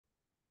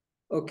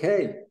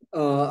Okay,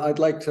 I'd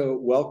like to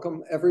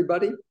welcome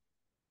everybody.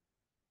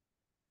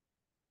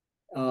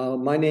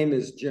 My name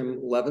is Jim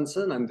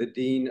Levinson. I'm the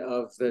Dean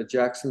of the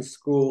Jackson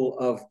School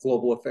of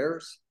Global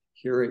Affairs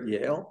here at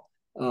Yale.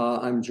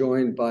 I'm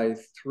joined by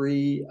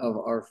three of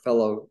our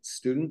fellow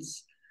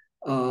students.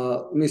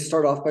 Let me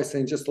start off by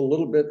saying just a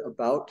little bit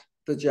about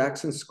the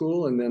Jackson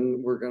School, and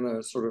then we're going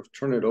to sort of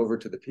turn it over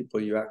to the people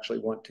you actually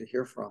want to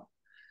hear from.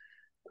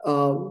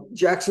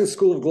 Jackson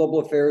School of Global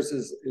Affairs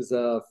is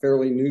a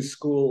fairly new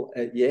school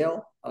at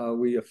Yale.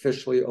 We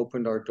officially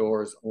opened our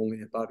doors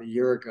only about a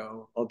year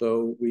ago,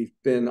 although we've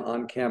been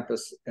on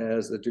campus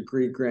as a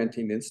degree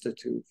granting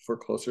institute for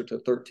closer to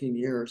 13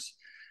 years.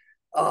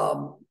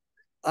 I'm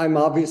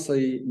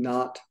obviously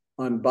not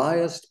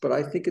unbiased, but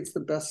I think it's the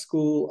best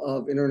school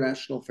of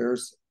international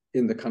affairs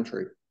in the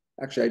country.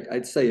 Actually,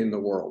 I'd say in the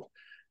world.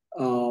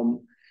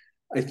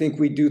 I think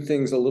we do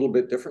things a little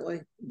bit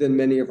differently than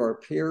many of our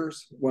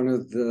peers. One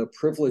of the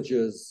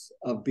privileges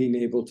of being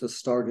able to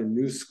start a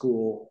new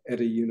school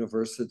at a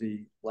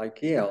university like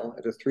Yale,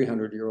 at a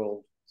 300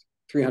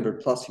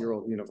 plus year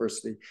old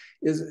university,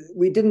 is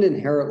we didn't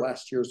inherit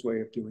last year's way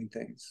of doing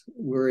things.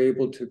 We're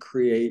able to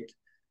create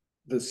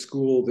the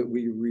school that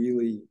we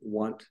really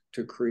want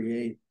to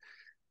create.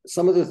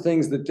 Some of the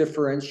things that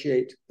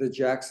differentiate the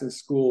Jackson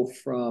School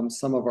from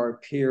some of our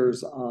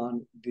peers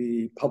on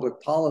the public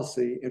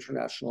policy,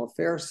 international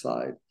affairs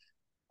side,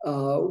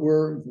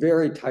 we're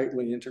very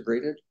tightly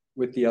integrated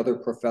with the other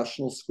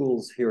professional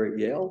schools here at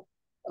Yale.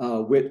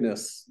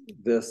 Witness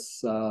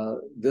this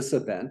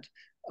event.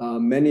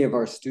 Many of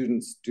our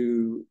students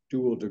do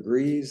dual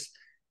degrees,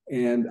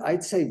 and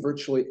I'd say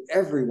virtually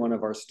every one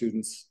of our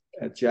students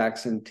at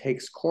Jackson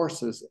takes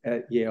courses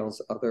at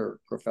Yale's other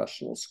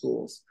professional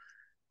schools.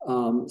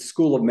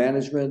 School of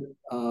Management,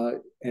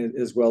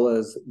 as well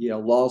as Yale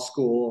Law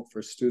School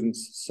for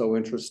students so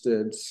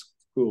interested,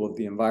 School of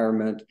the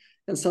Environment,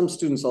 and some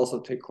students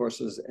also take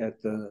courses at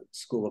the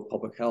School of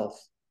Public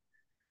Health.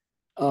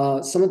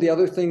 Some of the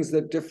other things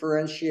that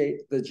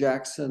differentiate the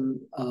Jackson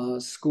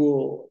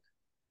School,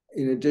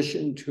 in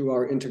addition to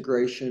our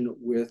integration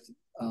with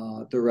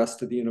the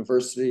rest of the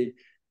university,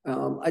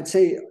 I'd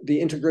say the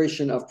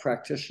integration of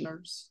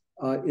practitioners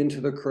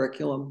into the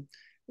curriculum.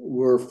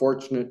 We're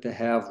fortunate to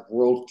have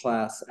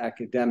world-class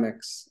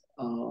academics.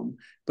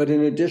 But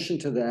in addition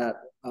to that,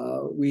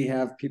 we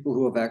have people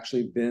who have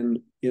actually been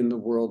in the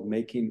world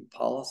making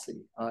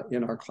policy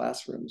in our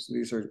classrooms.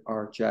 These are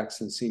our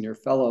Jackson Senior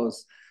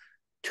Fellows.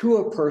 To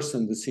a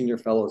person, the Senior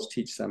Fellows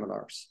teach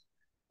seminars.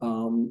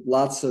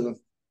 Lots of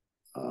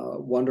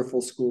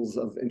wonderful schools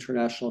of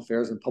international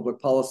affairs and public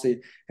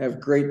policy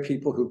have great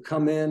people who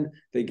come in,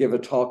 they give a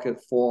talk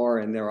at 4,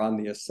 and they're on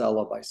the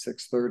Acela by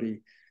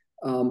 6:30.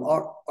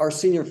 Our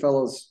senior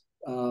fellows,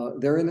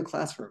 they're in the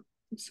classroom.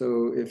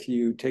 So if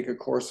you take a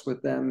course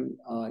with them,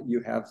 you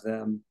have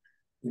them,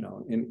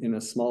 in a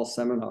small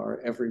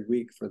seminar every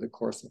week for the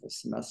course of a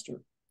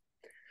semester.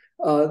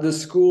 The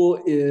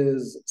school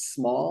is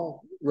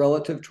small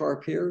relative to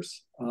our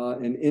peers.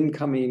 An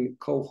incoming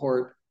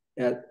cohort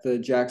at the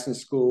Jackson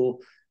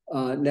School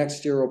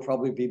next year will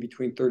probably be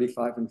between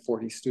 35 and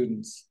 40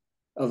 students.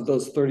 Of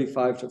those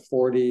 35 to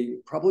 40,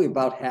 probably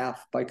about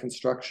half by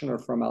construction are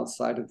from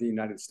outside of the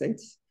United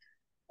States.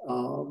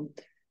 And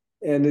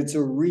it's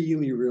a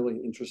really, really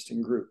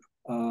interesting group.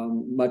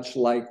 Much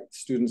like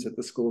students at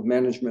the School of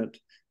Management,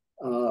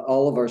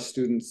 all of our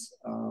students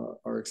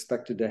are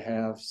expected to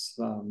have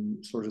some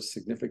sort of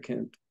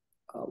significant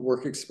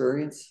work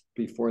experience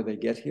before they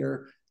get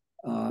here.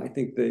 I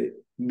think the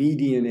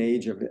median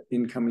age of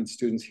incoming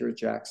students here at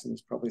Jackson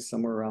is probably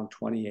somewhere around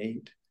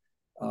 28.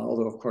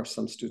 Although, of course,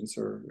 some students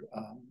are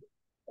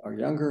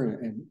younger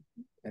and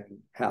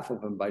half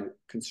of them by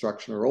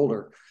construction are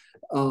older.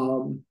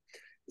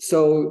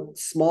 So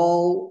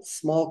small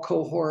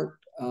cohort,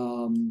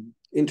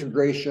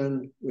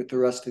 integration with the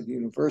rest of the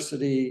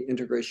university,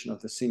 integration of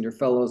the senior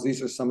fellows.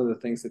 These are some of the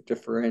things that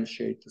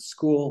differentiate the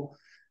school.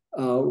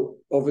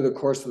 Over the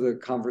course of the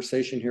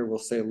conversation here, we'll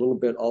say a little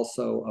bit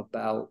also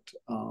about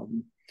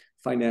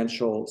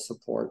financial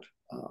support.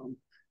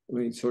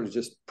 Let me sort of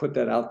just put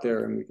that out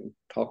there and we can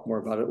talk more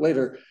about it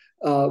later.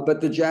 But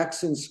the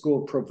Jackson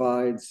School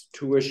provides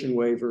tuition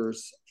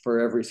waivers for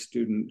every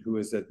student who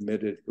is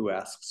admitted who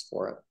asks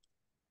for it.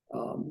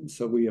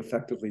 So we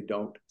effectively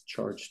don't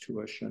charge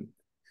tuition.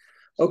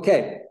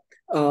 Okay,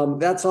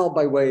 that's all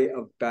by way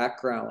of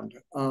background.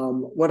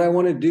 What I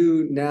want to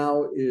do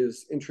now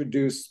is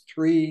introduce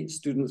 3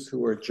 students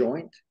who are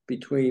joint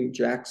between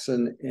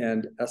Jackson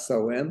and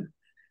SOM.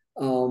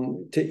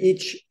 To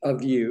each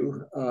of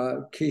you,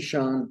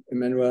 Kishan,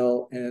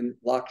 Emmanuel, and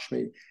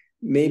Lakshmi,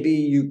 maybe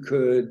you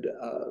could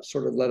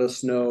sort of let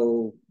us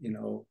know,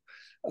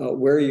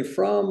 where are you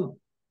from,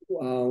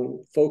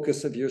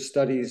 focus of your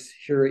studies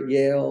here at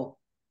Yale,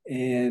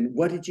 and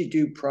what did you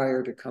do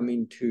prior to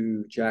coming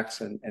to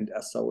Jackson and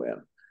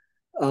SOM?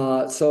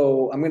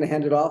 So I'm going to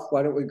hand it off.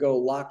 Why don't we go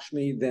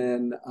Lakshmi,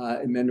 then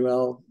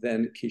Emmanuel,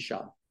 then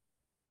Kishan.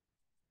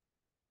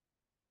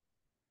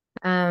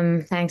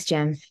 Thanks,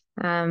 Jim.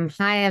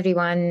 Hi,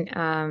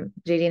 everyone.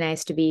 Really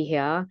nice to be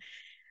here.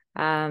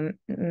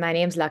 My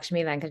name's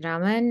Lakshmi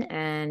Venkatraman,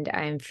 and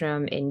I'm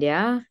from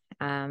India.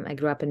 I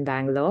grew up in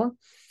Bangalore.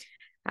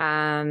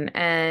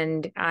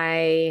 And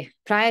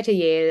prior to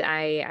Yale,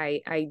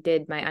 I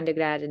did my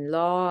undergrad in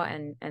law,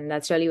 and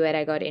that's really where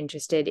I got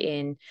interested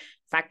in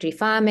factory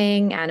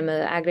farming,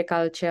 animal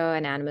agriculture,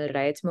 and animal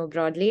rights more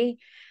broadly.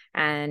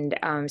 And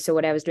so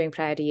what I was doing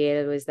prior to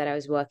Yale was that I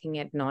was working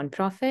at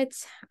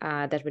nonprofits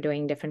that were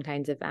doing different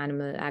kinds of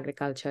animal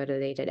agriculture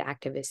related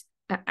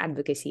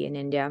advocacy in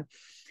India.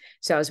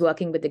 So I was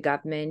working with the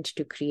government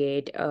to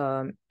create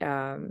a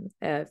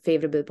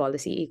favorable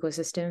policy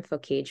ecosystem for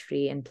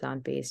cage-free and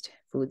plant-based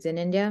foods in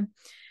India.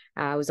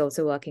 I was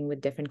also working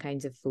with different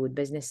kinds of food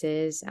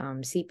businesses,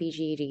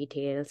 CPG,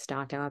 retail,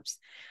 startups,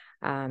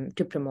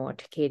 to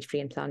promote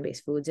cage-free and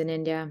plant-based foods in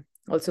India.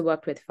 Also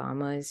worked with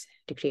farmers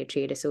to create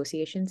trade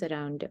associations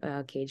around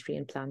cage-free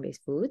and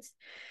plant-based foods.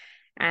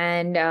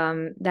 And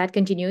that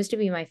continues to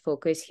be my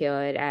focus here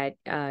at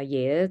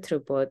Yale through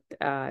both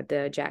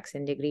the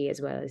Jackson degree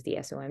as well as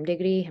the SOM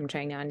degree. I'm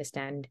trying to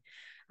understand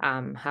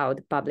how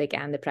the public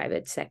and the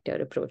private sector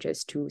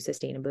approaches to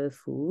sustainable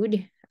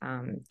food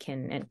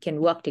can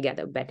work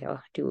together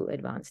better to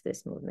advance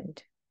this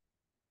movement.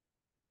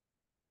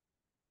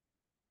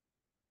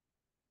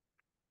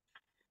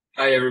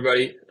 Hi,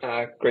 everybody.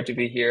 Great to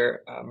be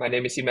here. My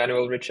name is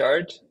Emmanuel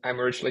Richard. I'm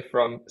originally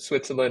from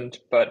Switzerland,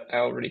 but I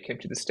already came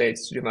to the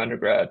States to do my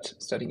undergrad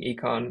studying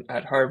econ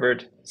at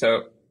Harvard. So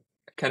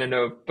I kind of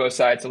know both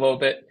sides a little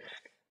bit.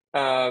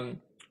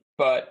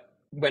 But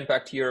went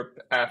back to Europe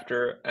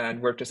after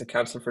and worked as a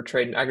counselor for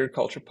trade and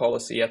agriculture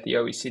policy at the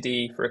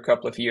OECD for a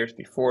couple of years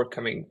before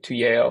coming to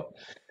Yale.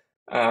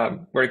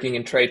 Working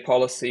in trade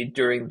policy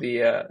during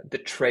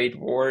the trade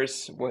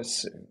wars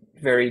was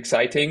very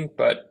exciting,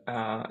 but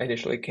I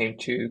initially came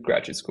to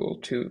graduate school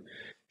to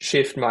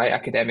shift my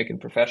academic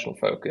and professional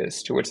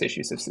focus towards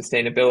issues of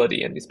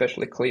sustainability and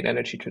especially clean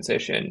energy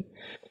transition,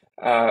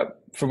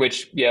 for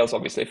which Yale is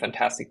obviously a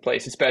fantastic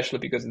place, especially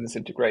because of this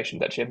integration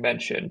that Jim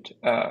mentioned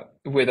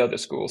with other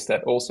schools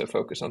that also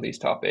focus on these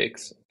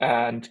topics,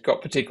 and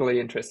got particularly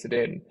interested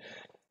in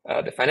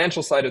the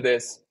financial side of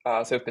this.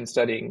 So I've been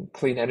studying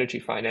clean energy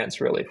finance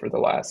really for the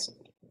last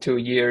 2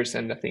 years,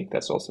 and I think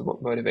that's also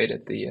what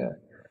motivated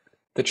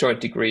the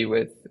joint degree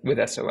with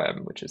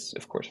SOM, which is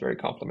of course very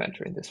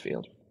complementary in this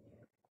field.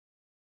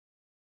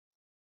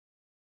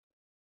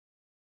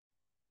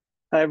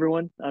 Hi,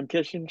 everyone. I'm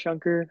Kishan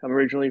Shankar. I'm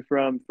originally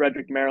from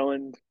Frederick,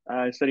 Maryland.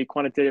 I studied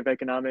quantitative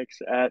economics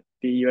at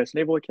the U.S.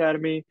 Naval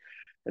Academy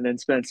and then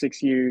spent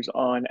 6 years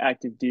on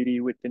active duty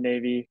with the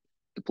Navy,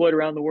 deployed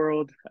around the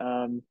world.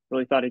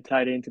 Really thought it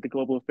tied into the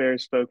global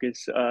affairs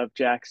focus of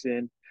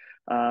Jackson.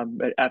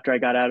 But after I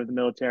got out of the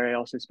military, I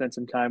also spent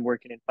some time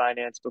working in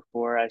finance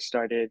before I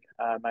started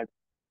my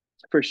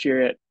first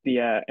year at the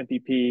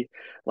MPP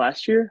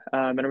last year.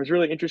 And I was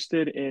really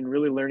interested in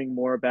really learning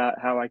more about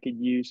how I could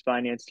use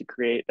finance to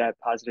create that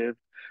positive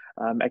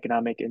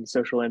economic and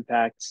social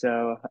impact.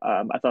 So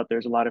I thought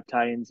there's a lot of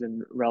tie-ins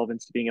and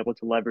relevance to being able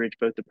to leverage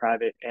both the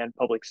private and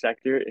public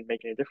sector in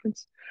making a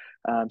difference.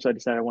 So I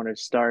decided I wanted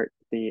to start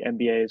the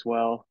MBA as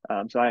well.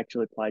 So I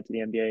actually applied to the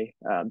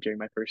MBA during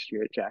my first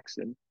year at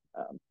Jackson.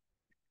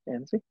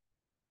 And see.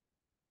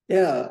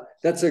 Yeah,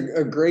 that's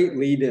a great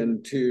lead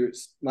in to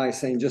my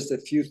saying just a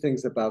few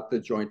things about the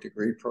joint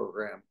degree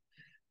program.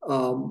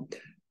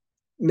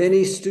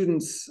 Many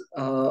students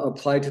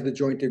apply to the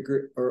joint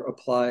degree or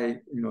apply,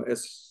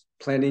 as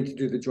planning to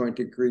do the joint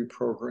degree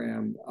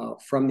program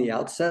from the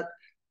outset.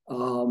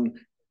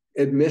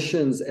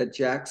 Admissions at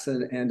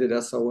Jackson and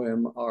at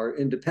SOM are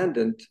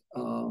independent,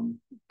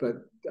 but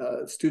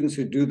students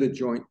who do the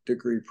joint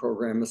degree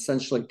program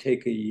essentially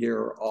take a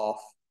year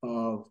off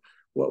of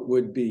what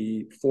would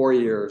be 4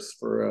 years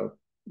for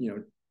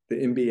the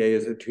MBA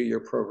is a 2-year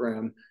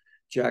program.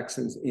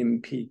 Jackson's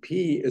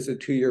MPP is a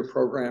 2-year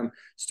program.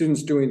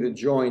 Students doing the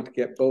joint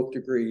get both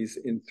degrees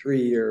in 3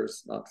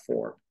 years, not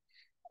 4.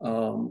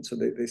 So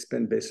they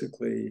spend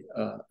basically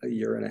a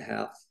year and a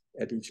half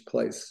at each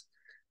place.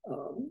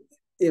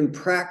 In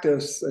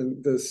practice,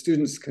 and the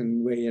students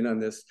can weigh in on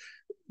this,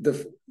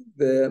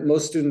 the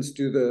most students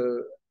do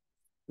the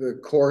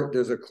core.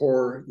 There's a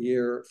core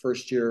year,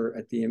 first year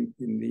in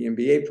the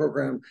MBA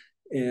program,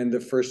 and the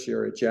first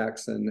year at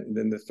Jackson, and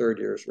then the third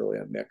year is really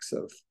a mix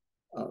of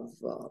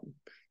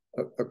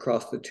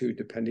across the two,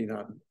 depending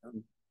on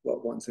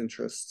what one's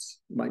interests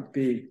might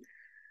be.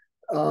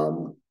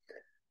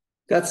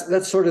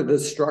 That's sort of the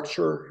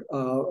structure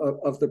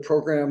of the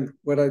program.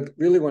 What I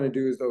really want to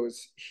do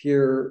is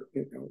hear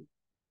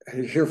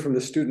from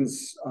the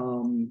students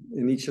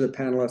and each of the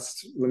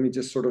panelists. Let me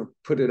just sort of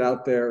put it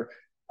out there.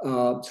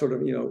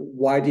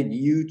 Why did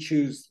you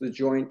choose the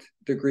joint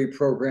degree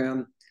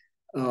program?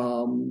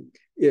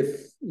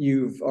 If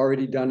you've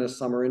already done a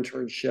summer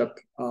internship,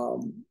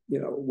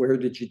 where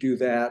did you do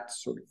that?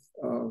 Sort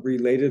of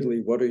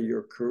relatedly, what are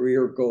your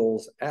career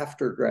goals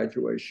after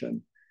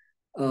graduation?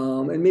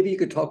 And maybe you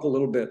could talk a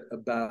little bit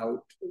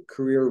about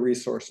career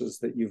resources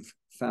that you've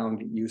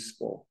found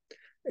useful.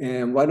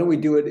 And why don't we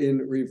do it in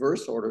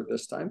reverse order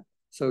this time?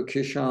 So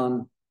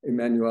Kishan,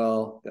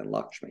 Emmanuel, then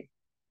Lakshmi.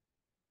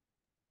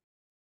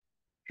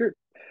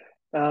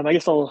 I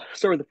guess I'll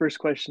start with the first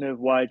question of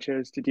why I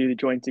chose to do the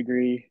joint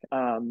degree.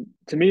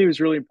 To me, it was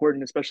really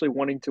important, especially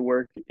wanting to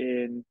work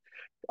in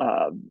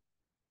um,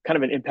 kind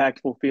of an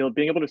impactful field,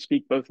 being able to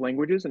speak both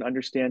languages and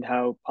understand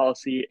how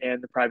policy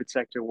and the private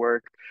sector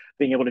work,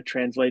 being able to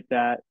translate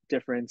that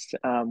difference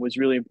was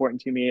really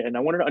important to me. And I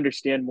wanted to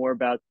understand more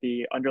about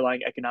the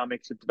underlying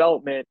economics of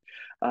development,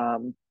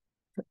 um,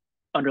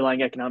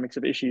 underlying economics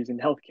of issues in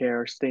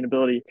healthcare or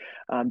sustainability.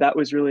 That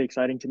was really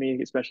exciting to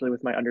me, especially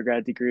with my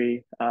undergrad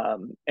degree,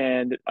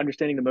 and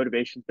understanding the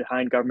motivations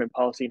behind government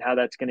policy and how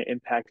that's going to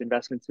impact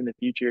investments in the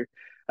future.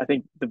 I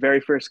think the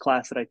very first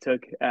class that I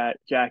took at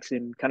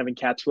Jackson kind of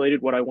encapsulated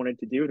what I wanted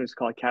to do, and it was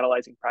called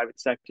Catalyzing Private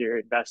Sector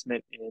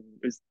Investment in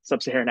it was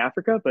Sub-Saharan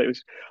Africa, but it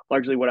was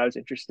largely what I was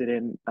interested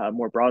in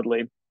more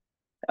broadly.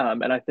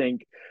 And I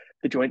think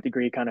the joint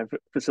degree kind of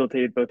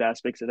facilitated both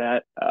aspects of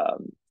that.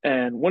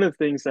 And one of the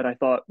things that I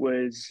thought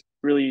was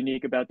really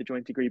unique about the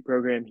joint degree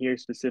program here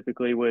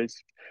specifically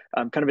was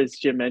kind of as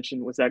Jim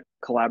mentioned, was that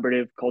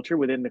collaborative culture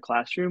within the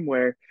classroom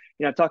where,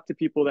 I've talked to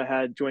people that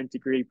had joint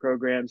degree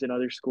programs in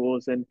other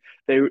schools, and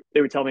they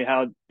would tell me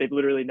how they've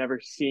literally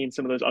never seen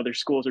some of those other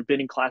schools or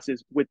been in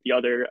classes with the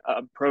other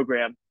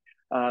program.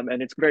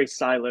 And it's very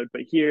siloed.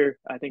 But here,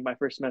 I think my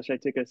first semester, I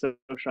took a social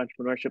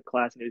entrepreneurship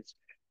class, and it's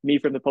me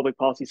from the public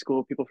policy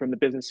school, people from the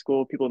business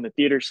school, people in the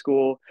theater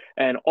school,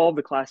 and all of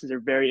the classes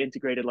are very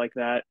integrated like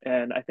that.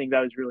 And I think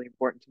that was really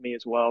important to me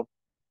as well.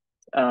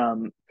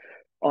 Um,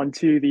 On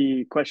to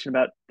the question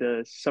about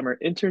the summer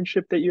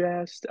internship that you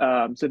asked.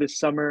 So this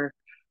summer,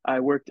 I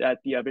worked at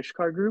the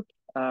Avishkar Group,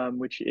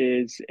 which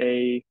is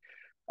it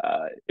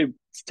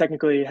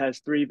technically has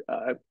three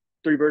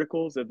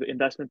verticals of the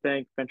investment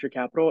bank, venture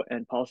capital,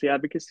 and policy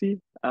advocacy.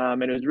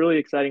 And it was a really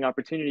exciting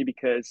opportunity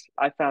because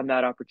I found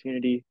that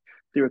opportunity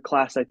through a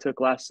class I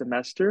took last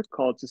semester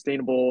called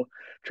Sustainable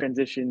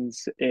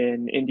Transitions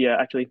in India.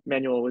 Actually,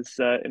 Manuel was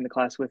in the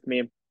class with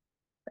me.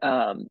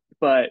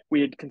 But we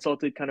had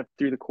consulted kind of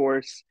through the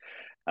course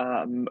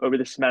over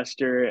the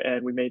semester,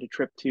 and we made a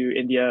trip to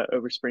India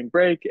over spring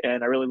break.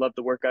 And I really loved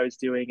the work I was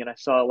doing, and I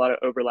saw a lot of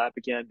overlap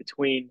again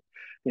between,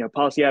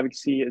 policy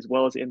advocacy as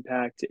well as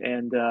impact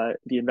and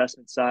the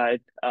investment side.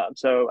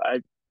 So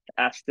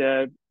asked.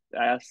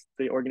 I asked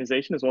the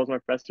organization as well as my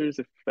professors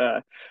if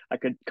I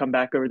could come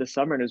back over the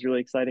summer, and it was a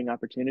really exciting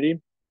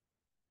opportunity.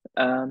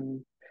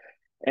 Um,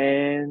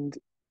 and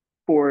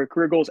for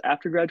career goals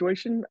after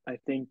graduation, I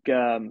think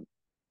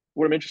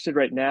what I'm interested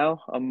right now,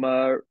 I'm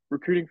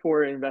recruiting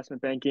for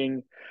investment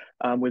banking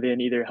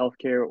within either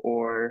healthcare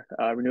or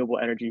renewable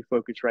energy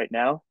focus right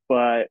now.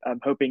 But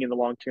I'm hoping in the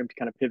long term to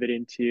kind of pivot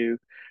into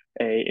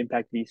a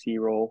impact VC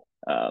role.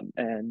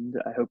 And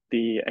I hope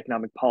the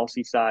economic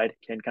policy side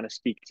can kind of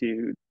speak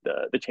to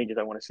the changes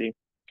I want to see.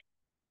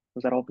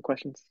 Was that all the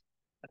questions?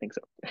 I think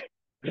so.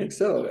 I think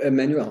so.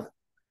 Emmanuel.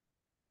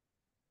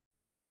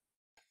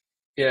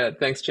 Yeah,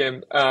 thanks,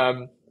 Jim.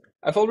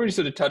 I've already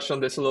sort of touched on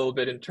this a little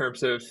bit in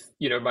terms of,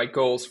 my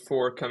goals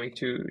for coming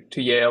to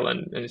Yale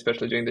and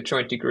especially doing the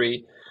joint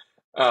degree,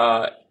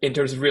 in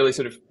terms of really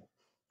sort of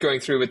going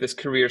through with this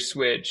career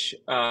switch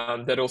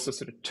that also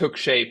sort of took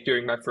shape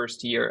during my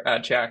first year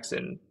at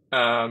Jackson,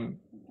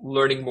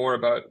 learning more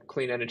about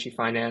clean energy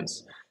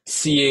finance,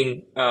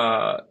 seeing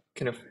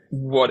kind of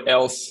what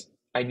else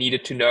I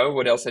needed to know,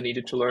 what else I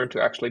needed to learn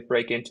to actually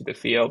break into the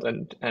field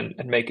and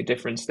make a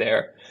difference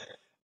there.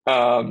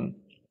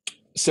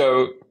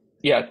 So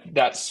yeah,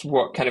 that's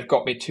what kind of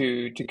got me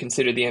to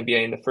consider the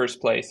MBA in the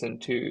first place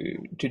and to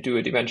do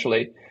it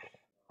eventually.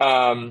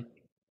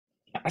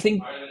 I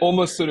think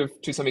almost sort of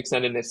to some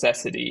extent a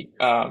necessity.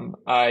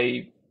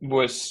 I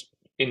was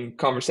in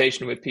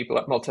conversation with people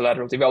at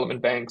multilateral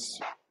development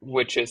banks,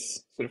 which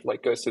is sort of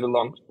like goes to the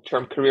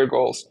long-term career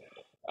goals,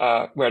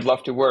 where I'd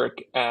love to work.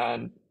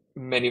 And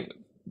many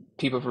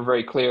people were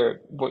very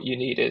clear what you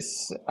need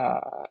is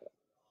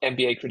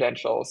MBA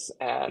credentials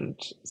and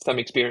some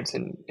experience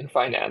in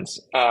finance,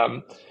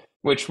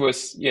 which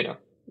was,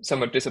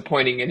 somewhat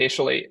disappointing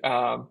initially.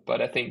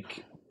 But I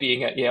think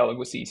being at Yale, it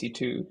was easy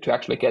to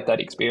actually get that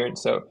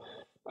experience. So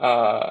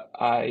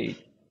I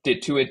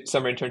did two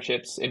summer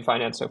internships in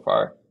finance so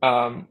far.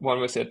 One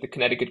was at the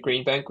Connecticut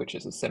Green Bank, which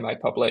is a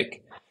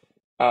semi-public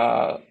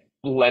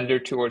lender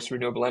towards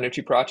renewable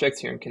energy projects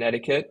here in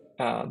Connecticut,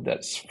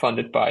 that's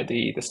funded by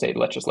the state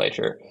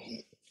legislature.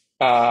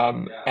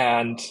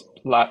 And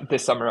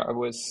this summer I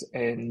was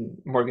in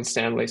Morgan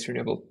Stanley's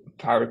renewable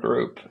power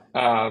group,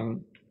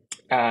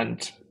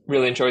 and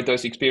really enjoyed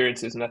those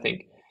experiences. And I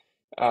think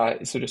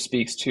it sort of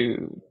speaks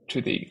to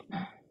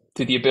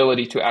the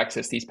ability to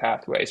access these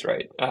pathways,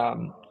 right?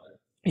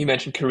 You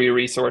mentioned career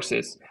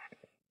resources,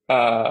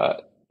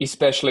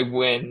 especially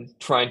when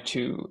trying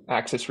to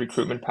access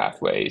recruitment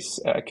pathways.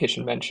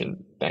 Kishan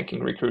mentioned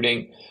banking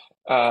recruiting.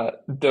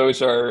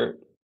 Those are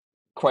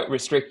quite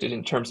restricted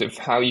in terms of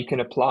how you can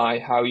apply,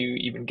 how you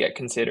even get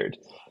considered.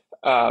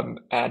 And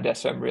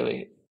SM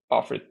really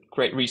offered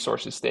great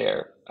resources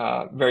there,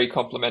 very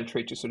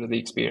complementary to sort of the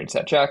experience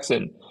at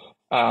Jackson,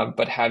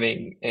 but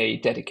having a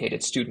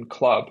dedicated student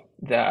club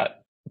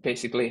that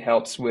basically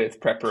helps with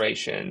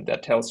preparation,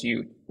 that tells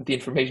you the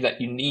information that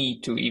you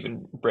need to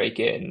even break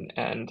in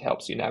and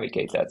helps you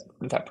navigate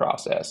that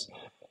process.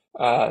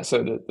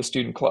 So the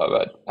student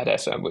club at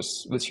SM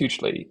was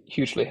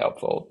hugely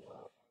helpful.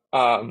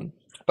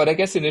 But I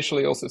guess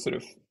initially also sort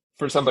of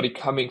for somebody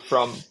coming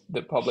from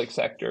the public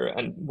sector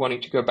and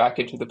wanting to go back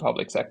into the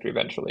public sector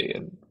eventually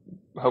and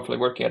hopefully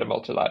working at a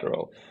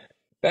multilateral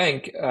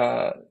bank,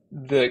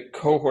 the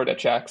cohort at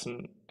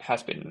Jackson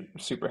has been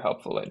super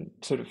helpful in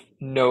sort of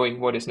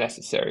knowing what is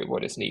necessary,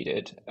 what is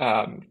needed,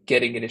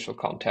 getting initial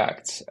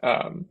contacts.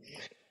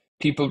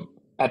 People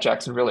at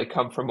Jackson really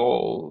come from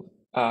all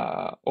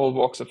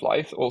walks of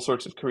life, all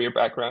sorts of career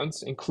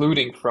backgrounds,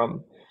 including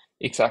from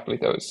exactly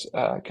those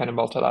kind of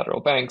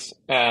multilateral banks.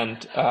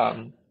 And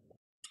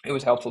it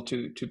was helpful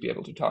to be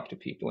able to talk to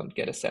people and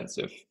get a sense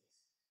of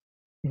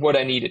what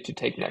I needed to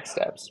take next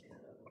steps.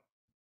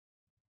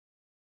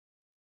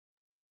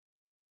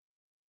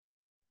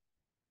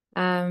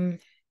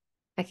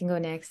 I can go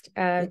next.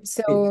 Yeah.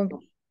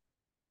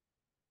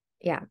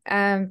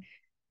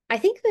 I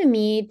think for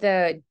me,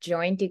 the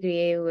joint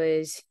degree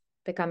was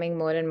becoming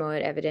more and more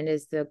evident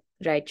as the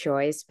right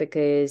choice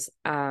because,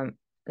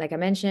 like I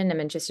mentioned, I'm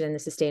interested in the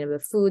sustainable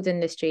foods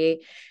industry,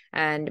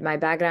 and my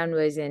background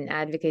was in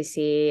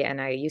advocacy, and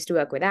I used to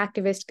work with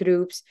activist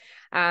groups.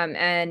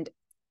 And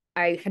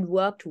I had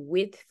worked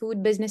with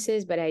food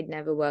businesses, but I'd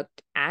never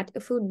worked at a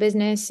food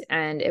business.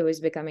 And it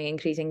was becoming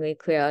increasingly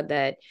clear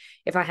that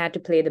if I had to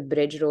play the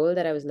bridge role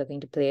that I was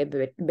looking to play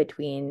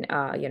between,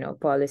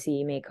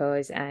 policy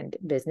makers and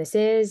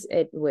businesses,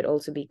 it would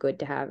also be good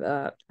to have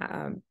a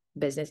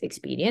business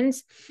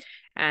experience.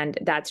 And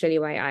that's really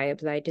why I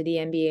applied to the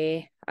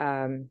MBA,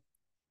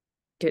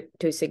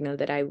 to signal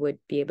that I would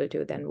be able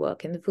to then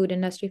work in the food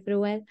industry for a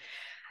while,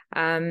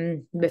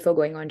 before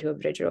going on to a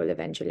bridge role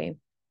eventually.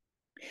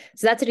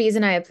 So that's the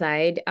reason I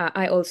applied.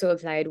 I also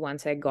applied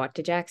once I got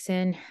to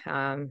Jackson,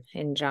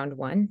 in round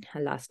one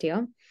last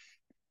year.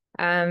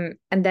 And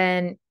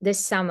then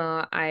this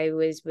summer, I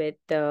was with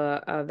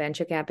the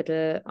venture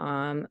capital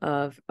arm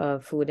of a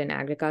food and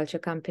agriculture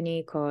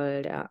company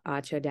called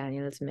Archer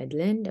Daniels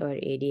Midland, or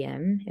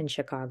ADM, in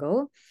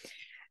Chicago.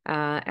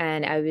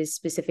 And I was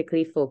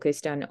specifically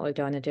focused on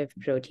alternative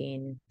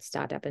protein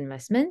startup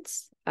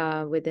investments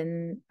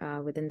within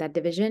that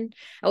division.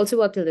 I also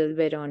worked a little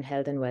bit on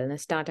health and wellness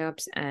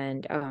startups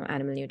and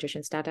animal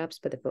nutrition startups,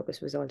 but the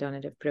focus was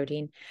alternative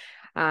protein.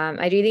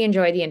 I really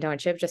enjoyed the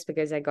internship just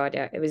because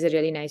it was a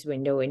really nice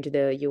window into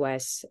the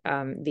US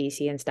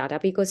VC and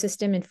startup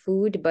ecosystem in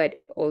food, but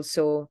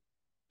also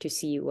to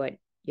see what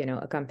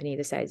a company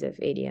the size of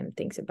ADM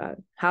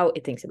how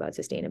it thinks about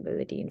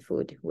sustainability in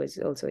food was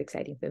also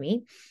exciting for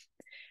me.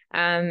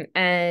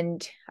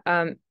 And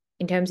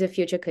in terms of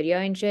future career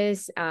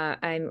interests,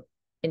 I'm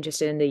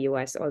interested in the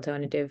US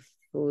alternative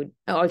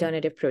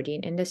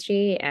protein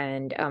industry,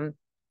 and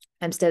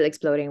I'm still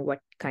exploring what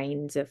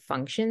kinds of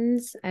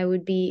functions I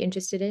would be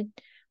interested in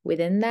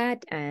within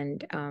that.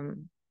 And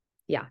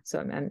so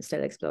I'm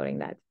still exploring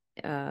that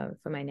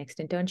for my next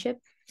internship.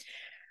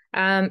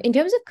 In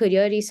terms of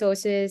career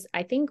resources,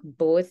 I think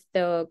both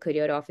the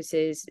career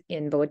offices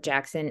in both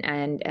Jackson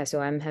and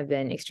SOM have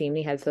been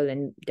extremely helpful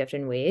in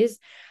different ways.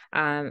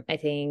 I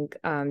think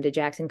the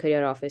Jackson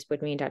Career Office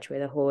put me in touch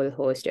with a whole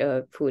host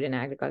of food and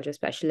agriculture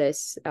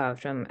specialists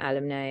from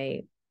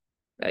alumni,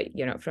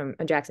 from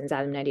Jackson's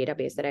alumni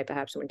database that I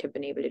perhaps wouldn't have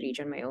been able to reach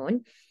on my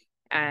own.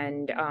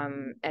 And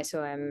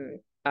SOM,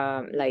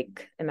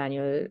 like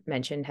Emmanuel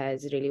mentioned,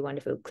 has really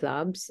wonderful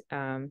clubs.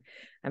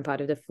 I'm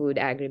part of the Food,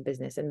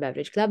 Agribusiness, and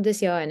Beverage Club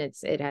this year, and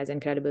it has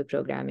incredible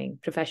programming,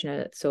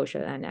 professional,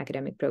 social, and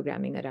academic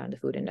programming around the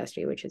food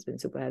industry, which has been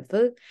super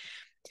helpful.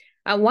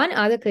 One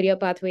other career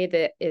pathway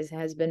that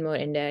has been more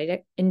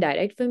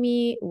indirect for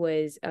me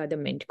was the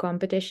MINT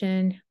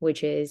competition,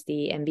 which is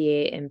the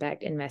MBA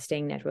Impact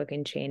Investing Network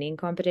and Training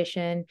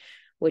competition,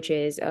 which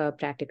is a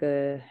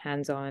practical,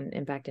 hands-on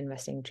impact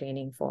investing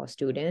training for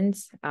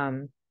students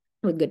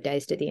with good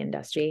ties to the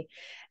industry.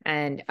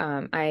 And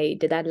I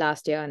did that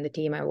last year, and the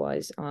team I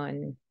was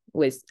on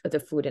was the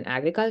food and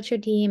agriculture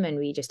team, and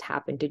we just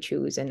happened to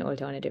choose an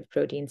alternative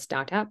protein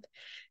startup.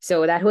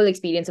 So that whole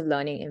experience of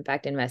learning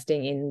impact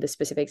investing in the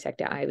specific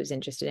sector I was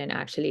interested in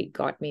actually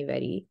got me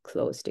very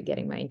close to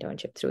getting my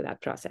internship through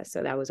that process.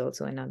 So that was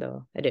also another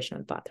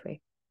additional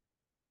pathway.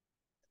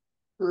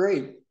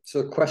 Great.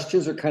 So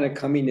questions are kind of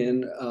coming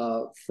in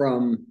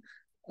from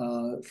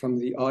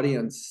the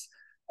audience.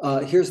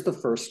 Here's the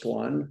first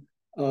one.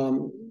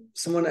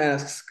 Someone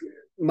asks,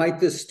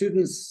 might the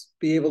students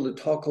be able to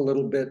talk a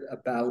little bit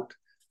about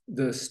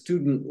the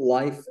student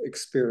life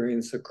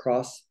experience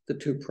across the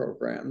two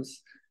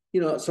programs?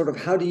 Sort of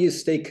how do you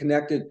stay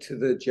connected to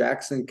the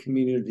Jackson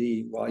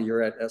community while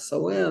you're at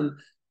SOM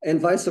and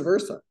vice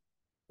versa?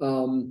 I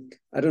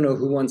don't know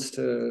who wants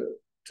to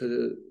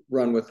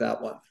run with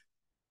that one.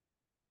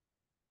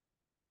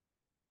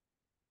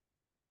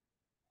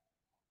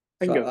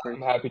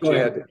 I'm happy to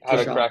have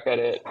a crack at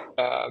it.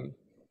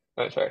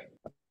 I'm sorry.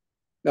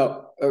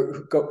 No,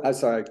 go. I'm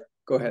sorry.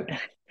 Go ahead.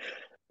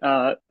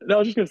 No, I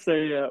was just gonna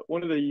say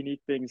one of the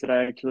unique things that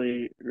I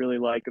actually really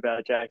like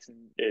about Jackson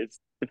is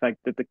the fact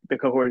that the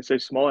cohort is so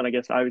small, and I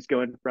guess I was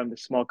going from the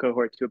small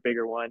cohort to a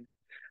bigger one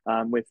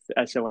with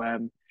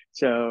SOM.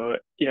 So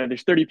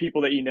there's 30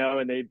 people that you know,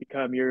 and they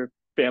become your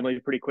family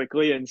pretty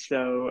quickly. And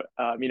so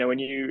when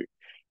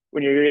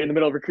you're in the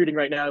middle of recruiting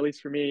right now, at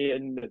least for me,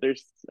 and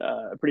there's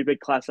a pretty big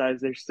class size,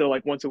 there's still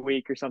like once a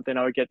week or something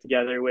I would get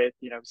together with,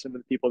 some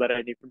of the people that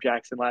I knew from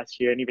Jackson last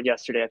year. And even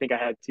yesterday, I think I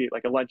had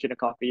like a lunch and a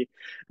coffee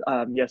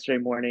yesterday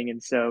morning.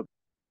 And so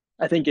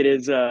I think it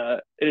is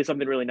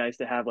something really nice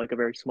to have like a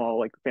very small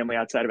like family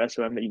outside of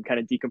SOM that you can kind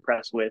of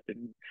decompress with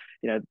and,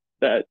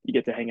 that you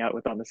get to hang out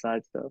with on the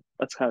side. So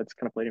that's how it's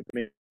kind of played in for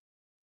me.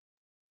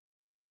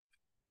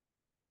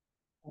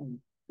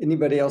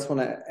 Anybody else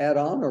want to add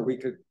on, or we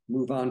could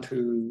move on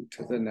to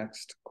the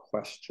next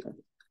question?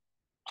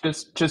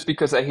 Just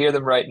because I hear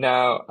them right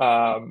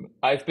now,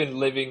 I've been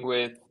living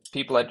with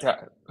people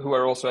who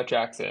are also at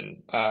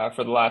Jackson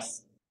for the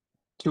last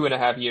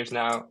 2.5 years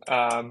now,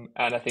 and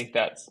I think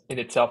that's in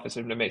itself is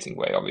an amazing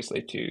way,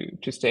 obviously,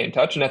 to stay in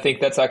touch. And I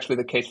think that's actually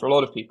the case for a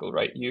lot of people,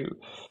 right? You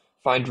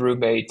find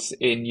roommates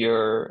in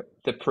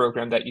the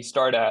program that you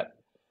start at,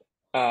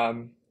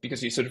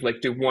 because you sort of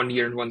like do 1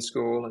 year in one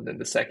school and then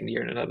the second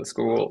year in another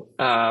school,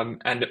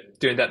 and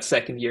during that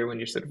second year when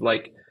you're sort of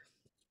like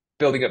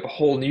building up a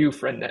whole new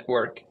friend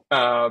network,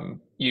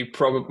 you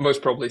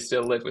most probably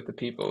still live with the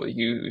people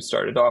you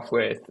started off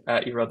with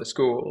at your other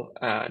school,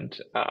 and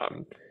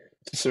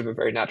it's sort of a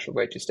very natural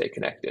way to stay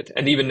connected.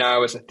 And even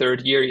now, as a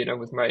third year,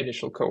 with my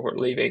initial cohort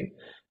leaving,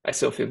 I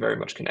still feel very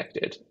much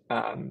connected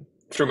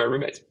through my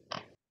roommates.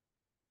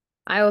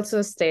 I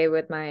also stay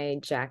with my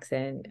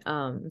Jackson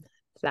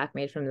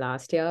flatmate from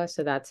last year,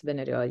 so that's been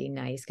a really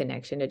nice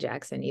connection to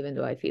Jackson, even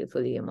though I feel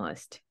fully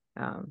immersed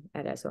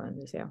at SOM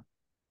this year.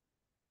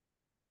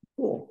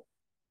 Cool.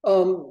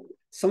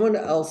 Someone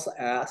else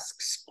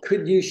asks,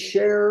 could you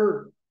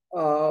share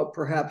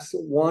perhaps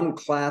one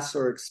class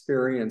or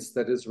experience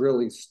that has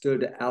really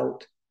stood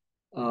out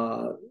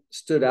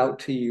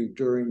to you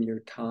during your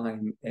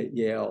time at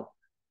Yale?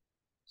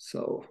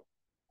 So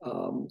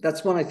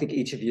that's one I think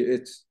each of you,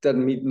 it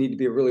doesn't need to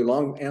be a really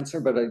long answer,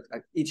 but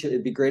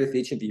it'd be great if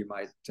each of you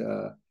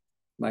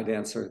might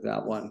answer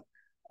that one.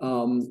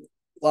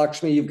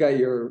 Lakshmi, you've got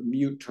your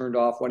mute turned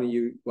off. Why don't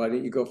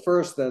you go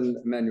first, then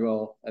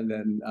Emmanuel, and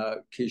then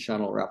Keishan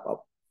will wrap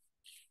up.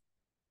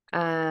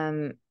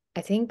 I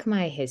think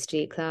my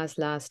history class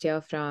last year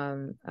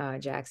from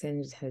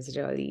Jackson has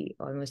really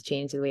almost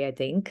changed the way I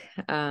think.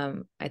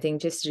 I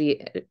think just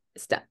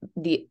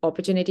the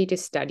opportunity to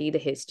study the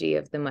history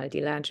of the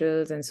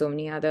multilaterals and so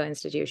many other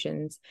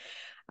institutions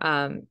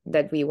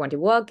that we want to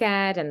work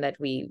at and that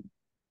we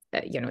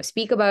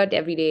speak about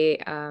every day.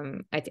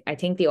 I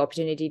think the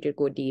opportunity to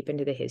go deep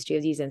into the history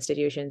of these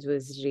institutions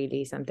was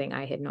really something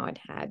I had not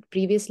had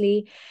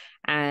previously.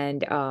 And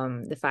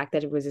the fact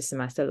that it was a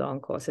semester-long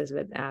courses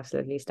with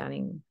absolutely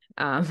stunning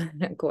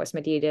course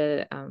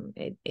material,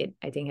 it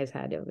I think has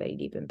had a very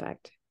deep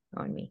impact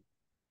on me.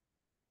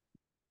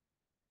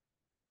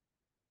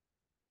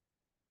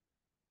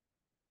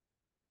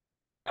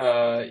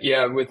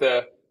 Yeah, with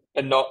a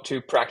nod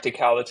to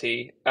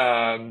practicality,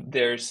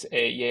 there's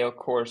a Yale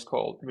course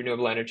called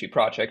Renewable Energy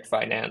Project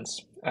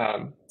Finance.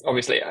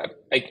 Obviously,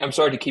 I'm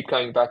sorry to keep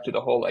coming back to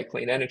the whole like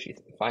clean energy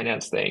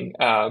finance thing,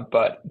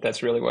 but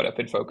that's really what I've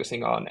been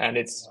focusing on. And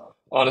it's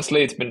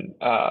been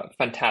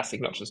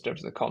fantastic, not just in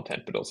terms of the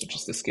content, but also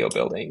just the skill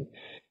building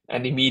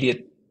and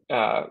immediate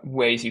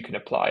ways you can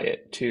apply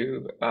it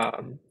to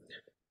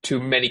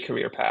many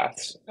career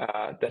paths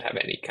that have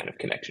any kind of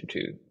connection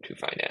to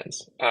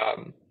finance.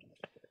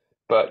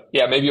 But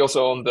yeah, maybe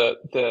also on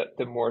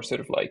the more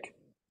sort of like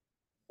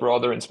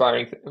broader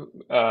inspiring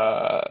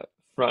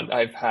front,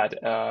 I've had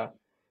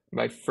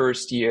my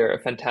first year a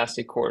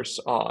fantastic course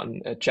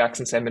on a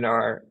Jackson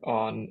seminar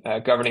on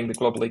governing the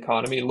global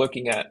economy,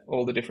 looking at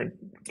all the different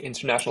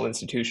international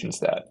institutions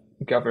that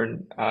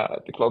govern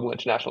the global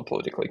international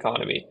political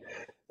economy.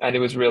 And it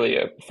was really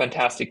a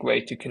fantastic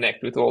way to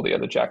connect with all the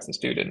other Jackson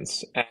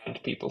students and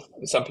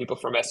some people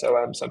from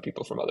SOM, some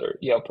people from other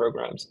Yale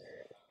programs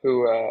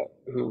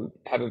who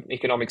have an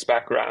economics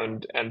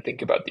background and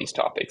think about these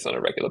topics on a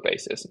regular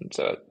basis. And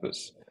so it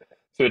was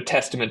sort of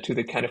testament to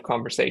the kind of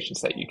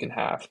conversations that you can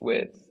have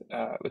with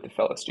the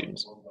fellow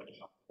students.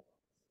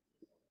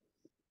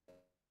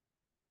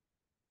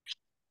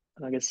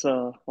 I guess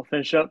I'll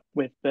finish up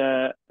with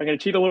I'm going to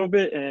cheat a little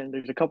bit, and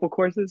there's a couple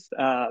courses.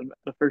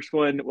 The first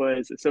one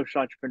was a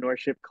social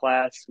entrepreneurship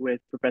class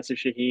with Professor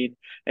Shahid,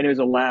 and it was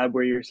a lab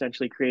where you're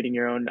essentially creating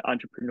your own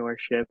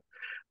entrepreneurship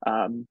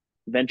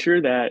venture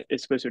that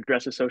is supposed to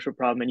address a social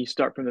problem. And you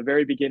start from the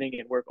very beginning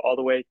and work all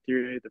the way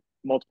through the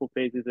multiple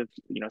phases of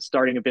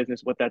starting a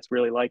business, what that's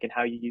really like, and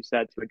how you use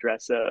that to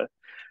address a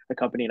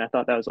company. And I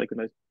thought that was like the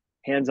most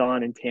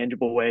hands-on and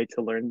tangible way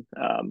to learn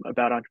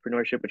about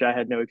entrepreneurship, which I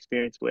had no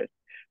experience with.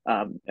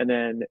 And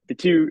then the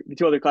two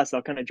other classes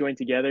I'll kind of join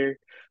together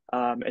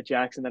at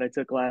Jackson that I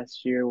took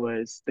last year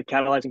was the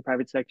Catalyzing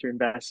Private Sector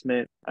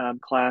Investment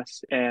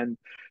class. And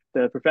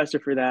the professor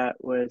for that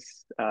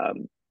was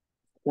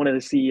one of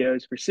the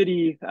CEOs for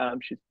Citi.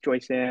 She's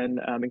Joyce Ann,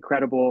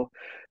 incredible,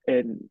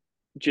 and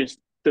just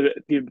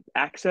the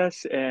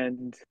access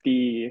and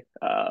the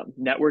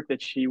network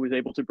that she was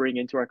able to bring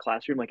into our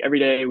classroom. Like every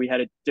day, we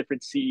had a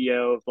different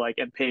CEO of like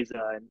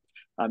M-Pesa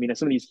and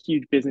some of these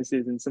huge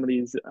businesses and some of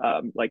these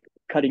like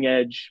cutting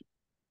edge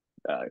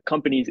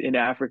companies in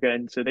Africa.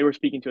 And so they were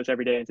speaking to us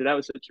every day. And so that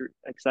was such an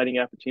exciting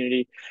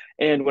opportunity.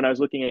 And when I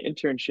was looking at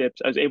internships,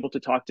 I was able to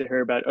talk to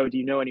her about, oh, do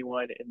you know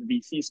anyone in the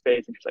VC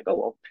space? And she's like, oh,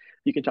 well,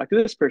 you can talk to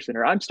this person,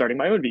 or I'm starting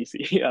my own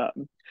VC.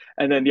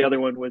 And then the other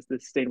one was the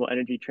Sustainable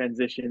Energy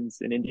Transitions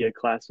in India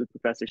class with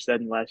Professor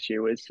Seddon last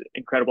year. Was an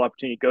incredible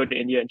opportunity to go to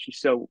India. And she's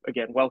so,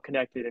 again, well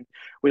connected. And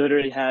we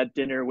literally had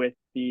dinner with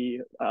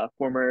the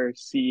former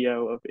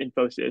CEO of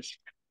Infosys,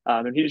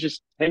 and he was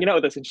just hanging out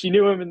with us, and she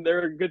knew him, and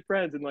they're good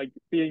friends. And like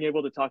being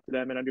able to talk to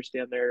them and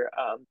understand their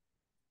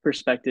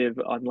perspective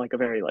on like a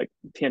very like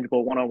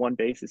tangible one-on-one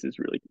basis is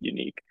really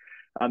unique,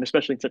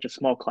 especially in such a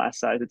small class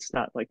size. It's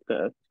not like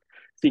the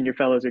senior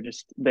fellows are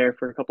just there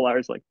for a couple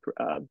hours, like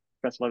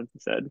Professor Levinson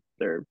said.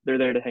 They're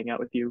there to hang out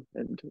with you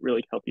and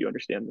really help you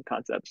understand the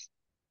concepts.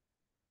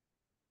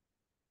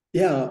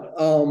 Yeah,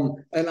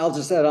 and I'll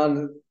just add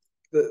on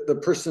the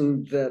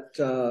person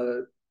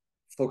that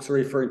folks are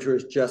referring to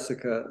as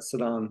Jessica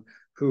Seddon,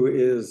 who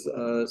is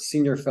a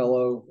senior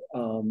fellow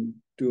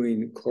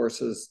doing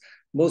courses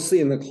mostly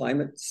in the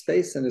climate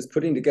space and is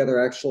putting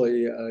together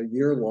actually a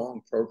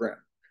year-long program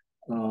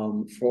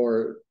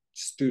for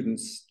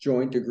students,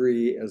 joint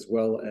degree, as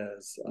well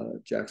as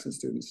Jackson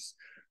students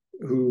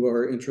who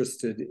are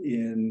interested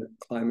in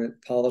climate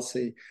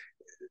policy.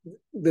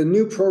 The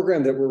new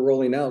program that we're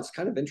rolling out is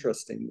kind of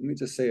interesting. Let me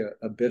just say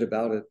a bit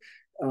about it.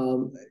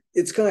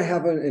 It's going to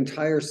have an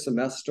entire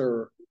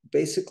semester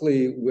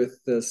basically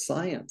with the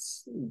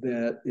science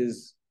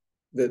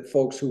that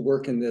folks who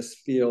work in this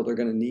field are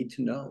going to need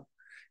to know.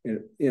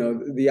 And,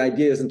 the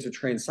idea isn't to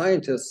train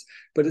scientists,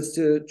 but it's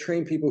to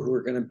train people who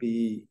are going to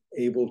be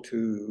able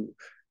to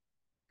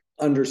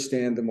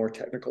understand the more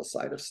technical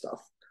side of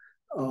stuff.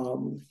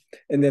 And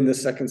then the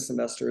second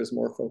semester is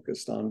more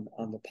focused on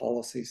the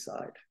policy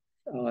side.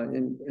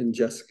 And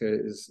Jessica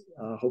is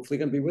hopefully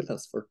going to be with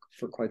us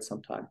for quite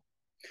some time.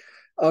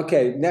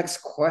 Okay,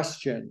 next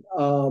question.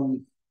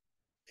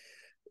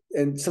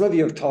 And some of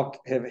you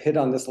have hit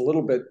on this a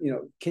little bit.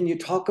 Can you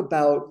talk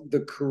about the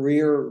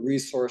career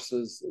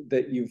resources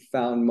that you've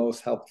found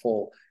most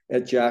helpful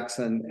at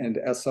Jackson and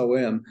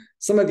SOM?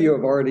 Some of you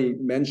have already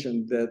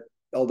mentioned that,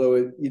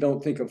 although you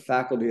don't think of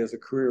faculty as a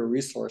career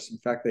resource, in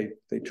fact,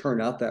 they turn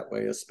out that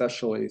way,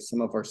 especially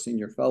some of our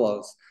senior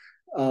fellows.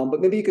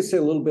 But maybe you could say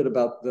a little bit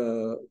about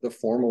the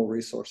formal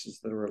resources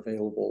that are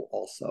available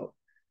also.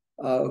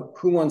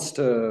 Who wants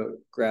to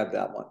grab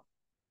that one?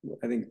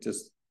 I think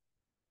just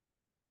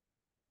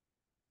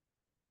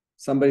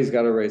somebody's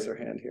got to raise their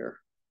hand here.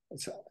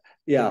 So,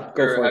 yeah,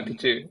 go for it.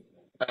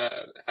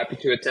 Happy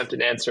to attempt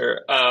an answer.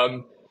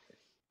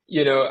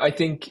 I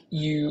think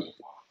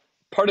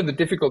part of the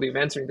difficulty of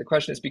answering the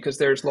question is because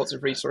there's lots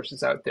of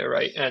resources out there,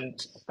 right?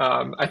 And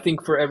I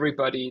think for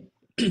everybody,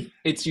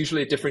 it's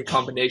usually a different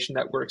combination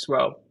that works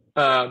well.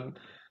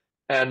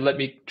 And let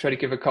me try to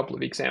give a couple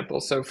of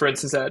examples. So for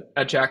instance,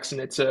 at Jackson,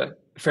 it's a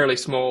fairly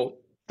small,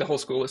 the whole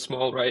school is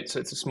small, right? So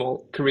it's a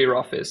small career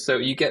office. So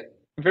you get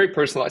very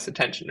personalized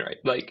attention, right?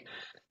 Like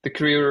the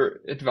career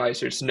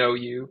advisors know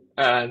you,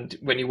 and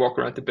when you walk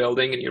around the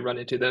building and you run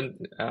into them,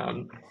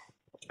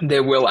 they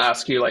will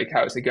ask you like,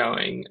 how's it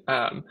going?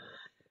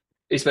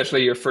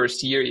 Especially your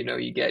first year,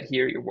 you get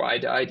here, you're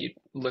wide-eyed, you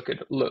look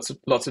at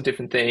lots of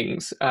different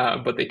things,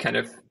 but they kind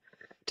of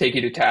take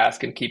you to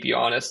task and keep you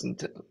honest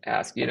and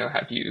ask,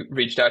 have you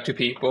reached out to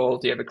people?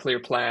 Do you have a clear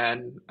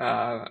plan?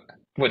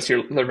 What's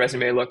your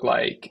resume look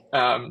like?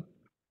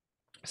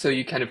 So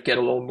you kind of get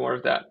a little more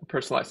of that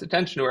personalized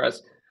attention,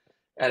 whereas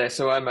at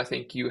SOM, I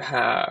think you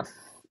have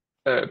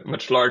a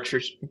much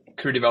larger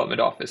career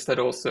development office that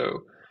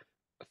also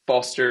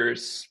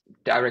fosters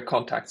direct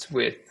contacts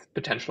with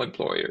potential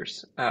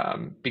employers,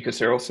 because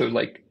they're also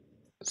like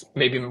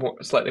maybe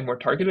slightly more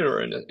targeted or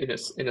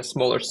in a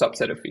smaller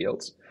subset of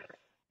fields.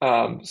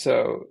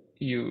 So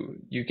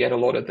you get a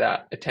lot of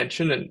that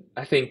attention, and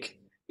I think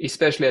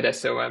especially at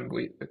SOM,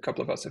 a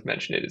couple of us have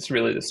mentioned it. It's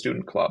really the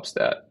student clubs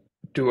that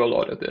do a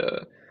lot of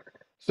the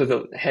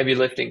heavy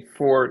lifting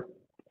for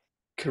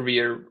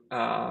career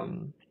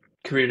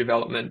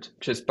development,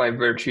 just by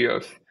virtue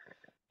of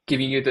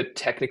giving you the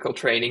technical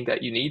training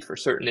that you need for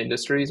certain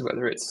industries,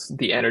 whether it's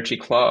the energy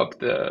club,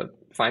 the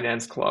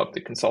finance club, the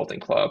consulting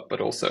club,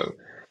 but also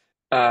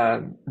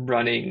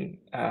running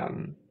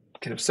kind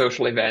of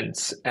social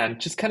events and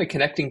just kind of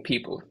connecting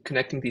people,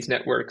 connecting these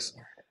networks.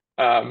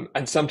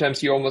 And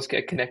sometimes you almost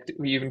get connected,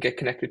 we even get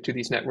connected to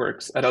these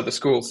networks at other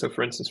schools. So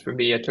for instance, for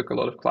me, I took a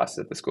lot of classes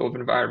at the School of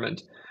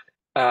Environment.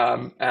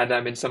 And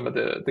I'm in some of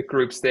the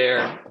groups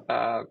there,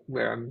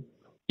 where I'm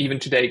even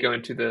today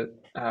going to the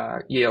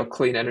Yale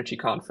Clean Energy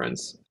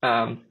Conference.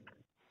 And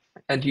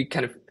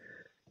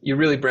you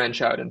really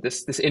branch out, and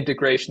this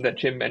integration that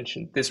Jim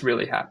mentioned, this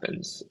really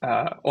happens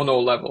on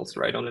all levels,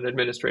 right? On an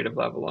administrative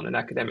level, on an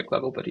academic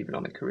level, but even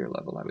on a career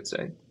level, I would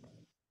say.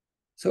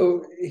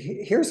 So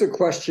here's a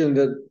question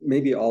that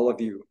maybe all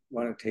of you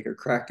want to take a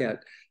crack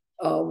at.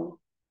 How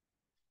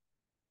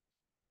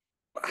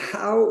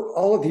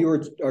all of you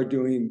are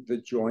doing the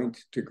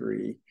joint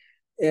degree,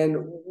 and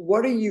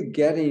what are you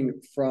getting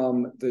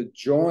from the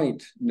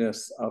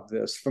jointness of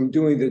this, from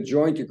doing the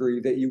joint degree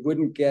that you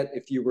wouldn't get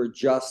if you were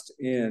just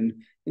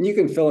in, and you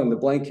can fill in the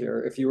blank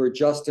here, if you were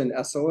just in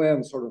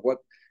SOM, sort of what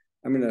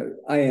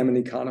I am an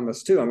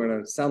economist too. I'm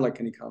gonna sound like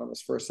an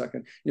economist for a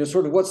second.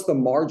 Sort of what's the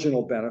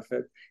marginal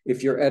benefit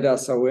if you're at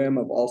SOM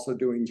of also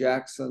doing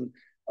Jackson,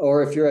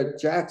 or if you're at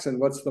Jackson,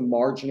 what's the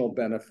marginal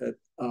benefit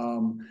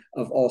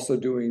of also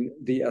doing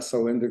the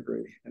SOM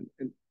degree?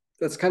 And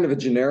that's kind of a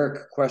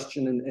generic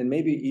question, and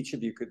maybe each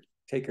of you could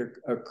take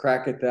a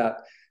crack at that.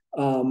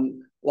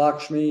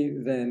 Lakshmi,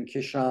 then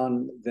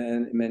Kishan,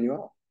 then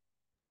Emmanuel.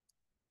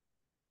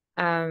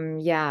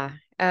 Yeah.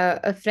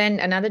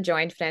 Another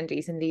joint friend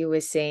recently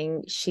was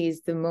saying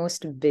she's the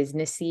most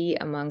businessy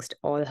amongst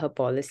all her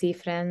policy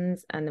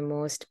friends and the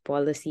most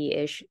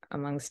policy-ish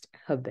amongst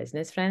her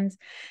business friends.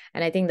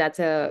 And I think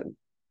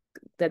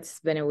that's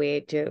been a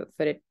way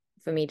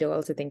for me to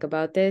also think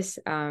about this.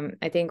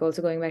 I think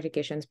also going back to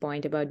Kishan's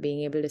point about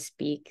being able to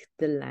speak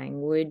the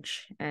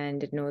language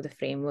and know the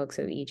frameworks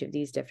of each of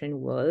these different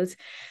worlds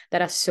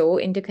that are so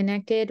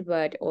interconnected,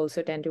 but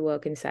also tend to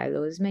work in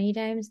silos many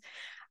times.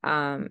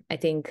 I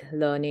think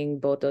learning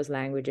both those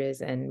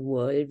languages and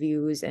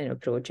worldviews and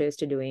approaches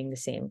to doing the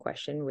same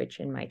question, which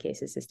in my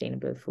case is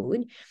sustainable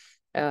food,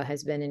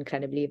 has been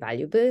incredibly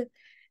valuable.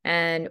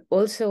 And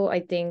also, I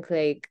think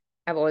like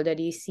I've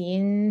already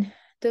seen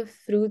the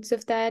fruits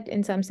of that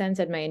in some sense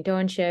at my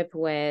internship,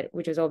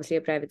 which was obviously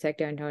a private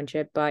sector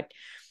internship, but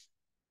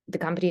the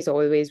company is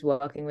always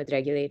working with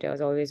regulators,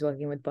 always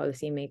working with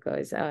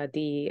policymakers.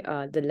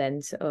 The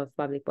lens of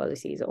public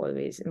policy is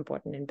always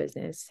important in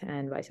business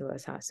and vice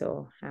versa.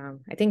 So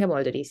I think I'm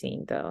already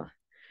seeing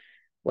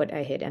what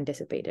I had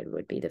anticipated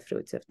would be the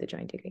fruits of the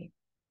joint degree.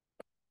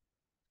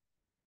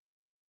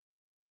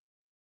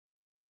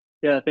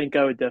 Yeah, I think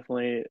I would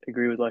definitely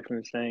agree with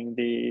Lachlan saying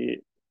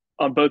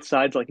on both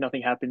sides, like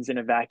nothing happens in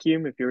a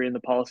vacuum. If you're in the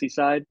policy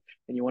side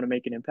and you want to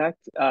make an impact,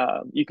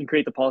 you can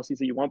create the policies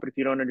that you want, but if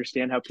you don't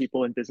understand how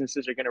people and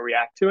businesses are going to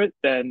react to it,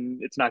 then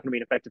it's not going to be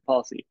an effective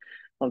policy.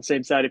 On the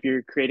same side, if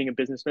you're creating a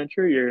business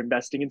venture, you're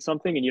investing in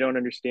something and you don't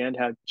understand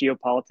how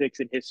geopolitics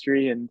and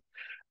history and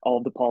all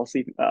of the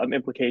policy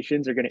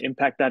implications are going to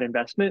impact that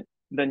investment,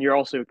 then you're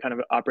also kind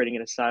of operating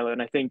in a silo.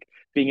 And I think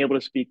being able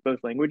to speak both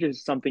languages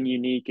is something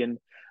unique. And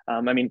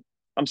I mean,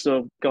 I'm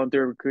still going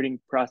through a recruiting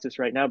process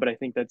right now, but I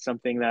think that's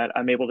something that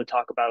I'm able to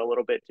talk about a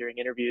little bit during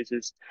interviews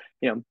is,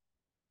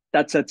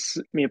 that sets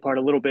me apart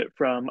a little bit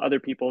from other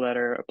people that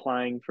are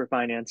applying for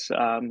finance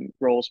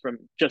roles from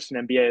just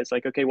an MBA. It's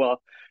like, okay,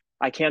 well,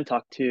 I can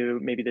talk to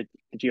maybe the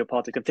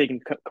geopolitics. I've taken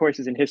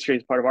courses in history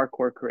as part of our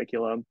core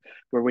curriculum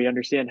where we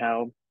understand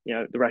how,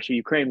 the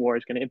Russia-Ukraine war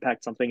is going to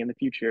impact something in the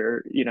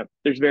future.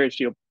 There's various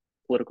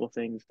geopolitical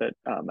things that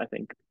I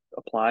think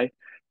apply.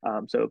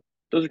 So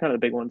those are kind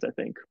of the big ones, I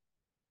think.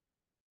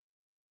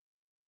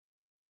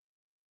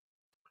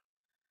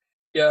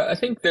 Yeah, I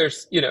think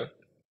there's,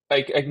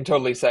 I can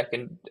totally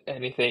second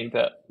anything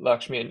that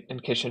Lakshmi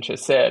and Kishan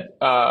just said.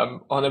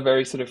 On a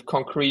very sort of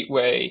concrete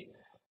way,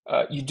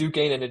 you do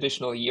gain an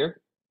additional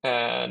year,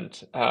 and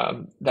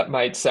that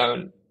might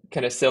sound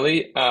kind of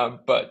silly,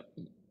 but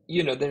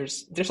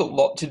there's a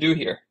lot to do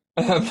here.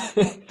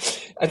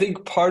 I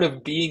think part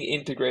of being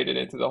integrated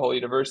into the whole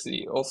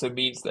university also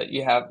means that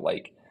you have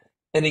like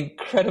an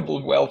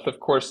incredible wealth of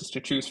courses to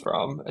choose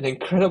from, an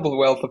incredible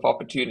wealth of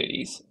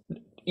opportunities.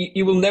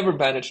 You will never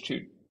manage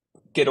to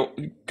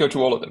go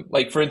to all of them.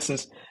 Like for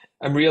instance,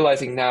 I'm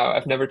realizing now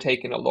I've never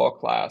taken a law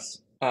class,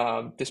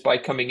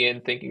 despite coming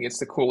in thinking it's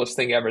the coolest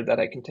thing ever that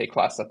I can take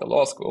class at the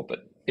law school,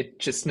 but it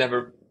just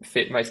never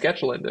fit my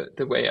schedule in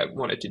the way I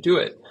wanted to do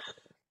it.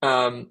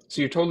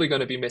 So you're totally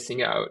going to be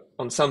missing out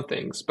on some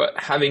things, but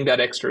having that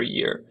extra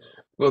year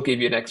will give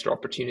you an extra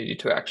opportunity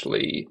to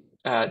actually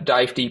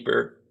dive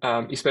deeper,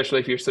 especially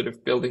if you're sort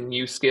of building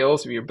new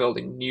skills, if you're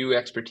building new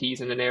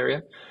expertise in an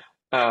area.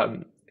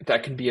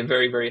 That can be a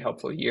very, very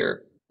helpful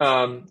year.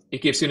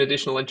 It gives you an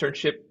additional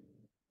internship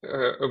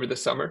over the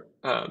summer.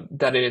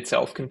 That in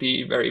itself can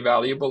be very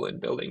valuable in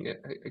building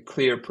a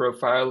clear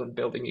profile and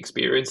building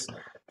experience,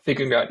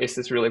 figuring out, is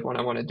this really what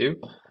I want to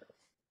do?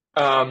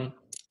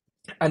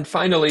 And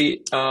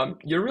finally,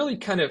 you're really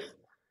kind of,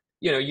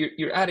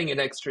 you're adding an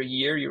extra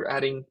year, you're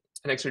adding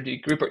an extra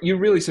degree, but you're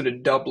really sort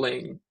of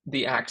doubling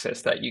the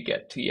access that you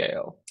get to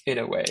Yale in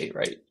a way,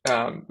 right?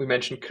 We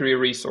mentioned career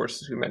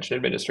resources, we mentioned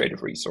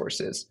administrative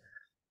resources,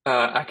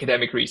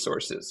 academic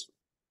resources.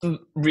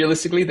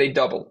 Realistically, they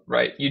double,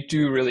 right? You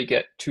do really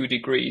get 2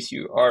 degrees.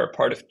 You are a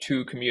part of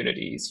 2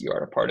 communities. You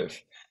are a part of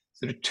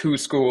sort of 2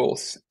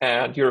 schools,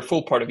 and you're a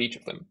full part of each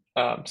of them.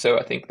 So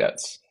I think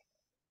that's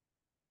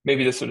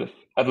maybe the sort of,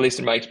 at least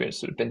in my experience,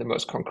 sort of been the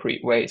most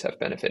concrete ways I've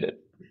benefited.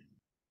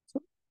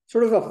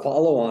 Sort of a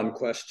follow-on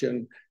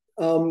question.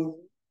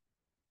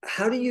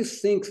 how do you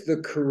think the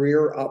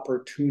career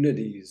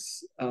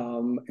opportunities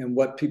and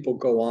what people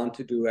go on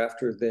to do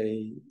after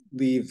they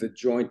leave the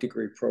joint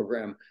degree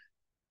program,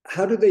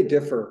 how do they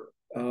differ?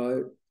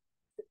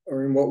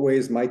 Or in what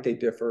ways might they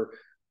differ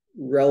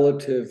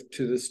relative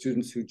to the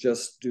students who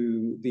just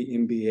do the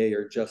MBA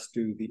or just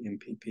do the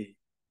MPP?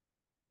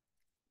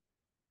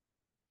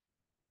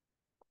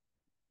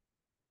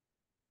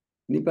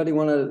 Anybody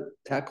want to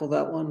tackle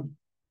that one?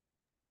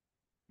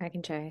 I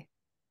can try.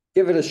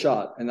 Give it a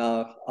shot, and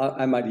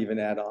I might even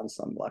add on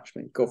some,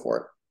 Lakshmi. Go for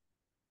it.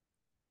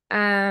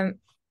 I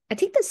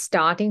think the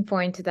starting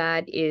point to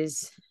that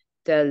is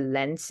the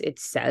lens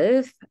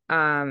itself.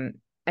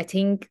 I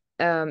think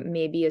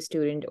maybe a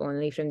student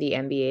only from the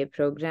MBA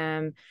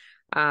program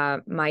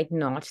might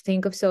not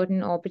think of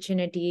certain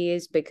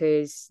opportunities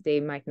because they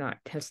might not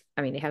have,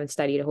 I mean, they haven't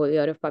studied a whole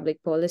year of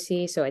public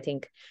policy. So I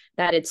think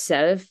that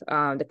itself,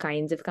 the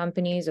kinds of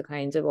companies, the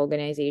kinds of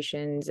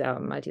organizations,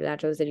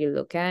 multilaterals that you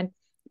look at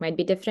might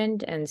be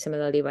different, and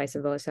similarly vice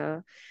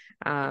versa.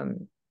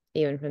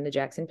 Even from the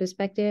Jackson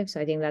perspective.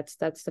 So I think that's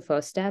the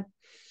first step.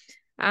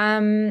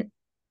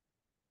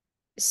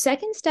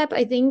 Second step,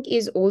 I think,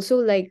 is also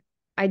like,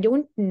 I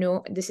don't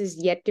know, this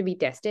is yet to be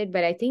tested,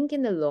 but I think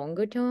in the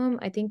longer term,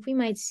 I think we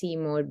might see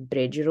more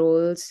bridge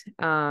roles.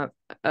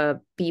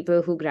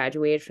 People who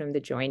graduate from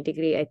the joint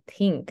degree, I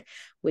think,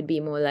 would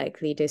be more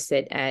likely to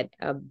sit at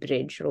a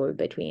bridge role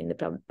between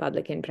the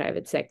public and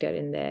private sector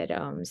in their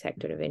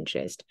sector of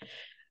interest.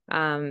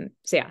 So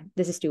yeah,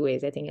 this is two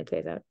ways I think it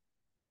plays out.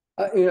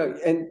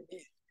 And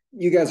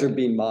you guys are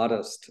being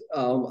modest.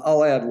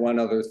 I'll add one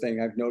other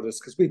thing I've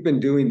noticed, because we've been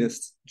doing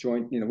this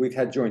joint, we've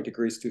had joint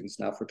degree students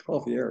now for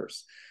 12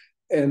 years.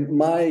 And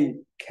my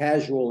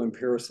casual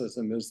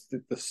empiricism is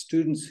that the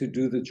students who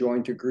do the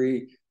joint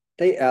degree,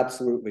 they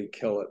absolutely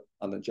kill it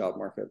on the job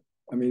market.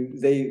 I mean,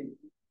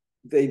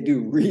 they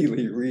do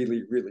really,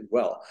 really, really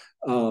well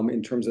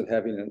in terms of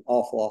having an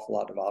awful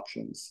lot of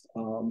options.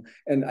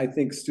 And I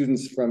think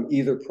students from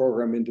either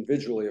program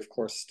individually, of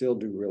course, still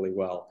do really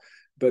well.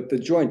 But the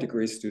joint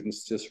degree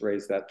students just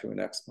raise that to an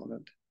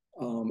exponent.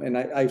 And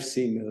I've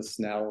seen this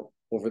now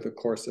over the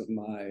course of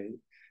my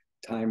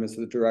time as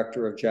the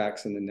director of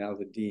Jackson and now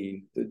the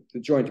dean. The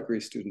joint degree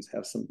students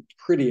have some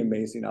pretty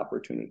amazing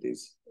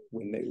opportunities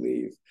when they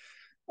leave.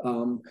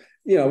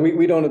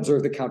 We don't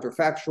observe the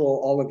counterfactual.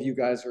 All of you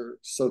guys are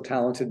so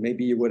talented.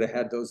 Maybe you would have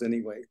had those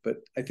anyway, but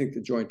I think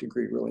the joint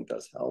degree really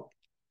does help.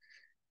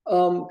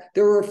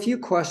 There were a few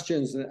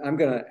questions, and I'm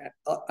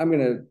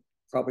gonna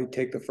probably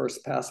take the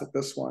first pass at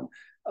this one.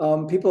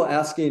 People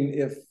asking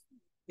if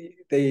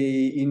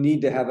you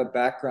need to have a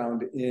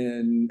background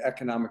in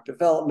economic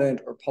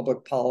development or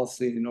public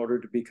policy in order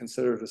to be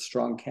considered a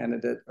strong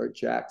candidate at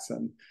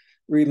Jackson.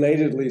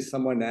 Relatedly,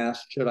 someone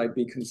asked, should I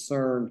be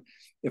concerned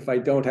if I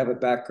don't have a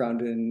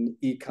background in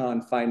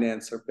econ,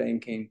 finance, or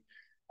banking?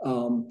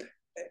 And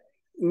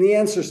the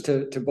answers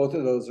to both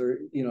of those are,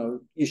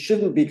 you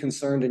shouldn't be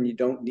concerned, and you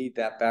don't need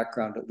that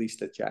background, at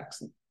least at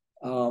Jackson.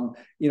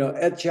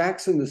 At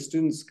Jackson, the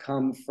students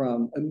come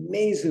from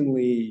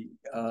amazingly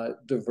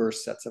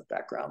diverse sets of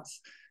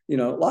backgrounds.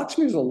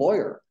 Lakshmi is a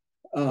lawyer.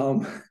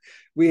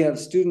 We have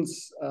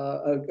students,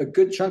 a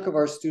good chunk of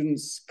our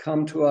students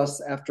come to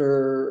us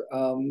after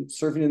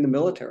serving in the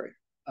military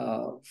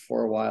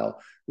for a while.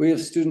 We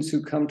have students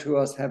who come to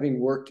us having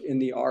worked in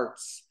the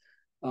arts.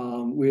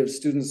 We have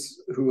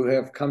students who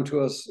have come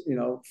to us,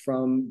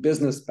 from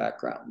business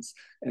backgrounds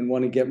and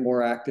want to get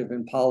more active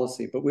in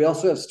policy. But we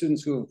also have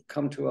students who have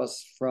come to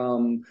us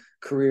from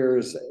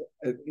careers,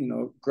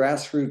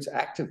 grassroots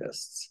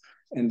activists,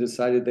 and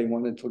decided they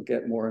wanted to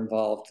get more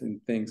involved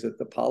in things at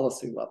the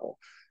policy level.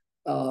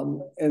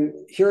 And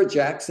here at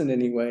Jackson,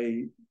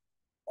 anyway,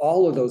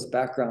 all of those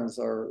backgrounds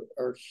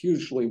are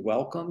hugely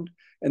welcomed.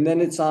 And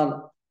then it's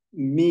on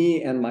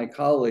me and my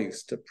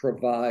colleagues to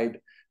provide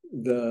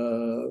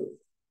the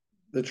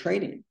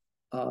training,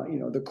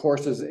 the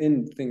courses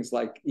in things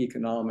like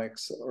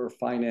economics or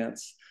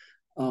finance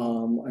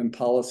and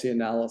policy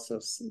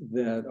analysis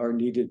that are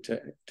needed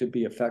to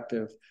be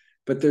effective.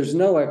 But there's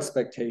no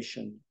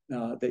expectation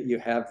that you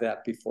have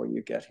that before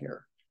you get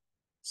here.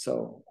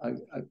 So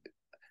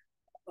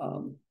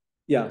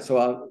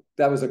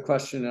that was a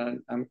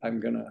question.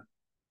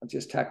 I'll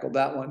just tackle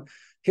that one.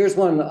 Here's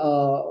one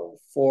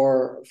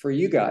for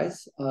you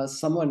guys.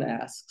 Someone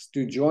asks,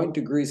 do joint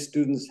degree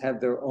students have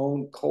their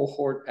own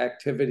cohort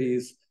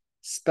activities,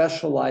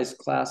 specialized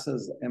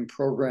classes and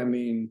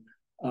programming,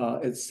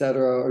 et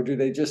cetera, or do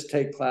they just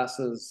take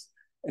classes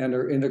and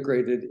are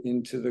integrated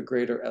into the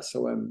greater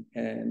SOM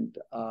and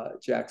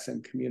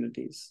Jackson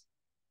communities?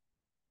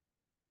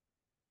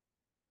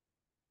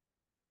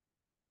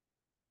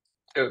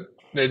 So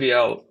maybe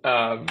I'll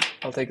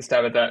take a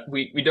stab at that.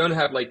 We don't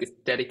have like a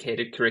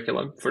dedicated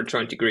curriculum for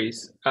joint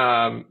degrees.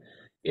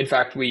 In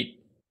fact, we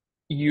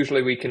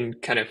can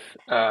kind of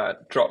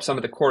drop some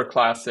of the core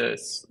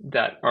classes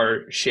that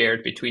are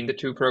shared between the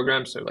two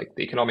programs. So like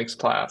the economics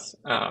class,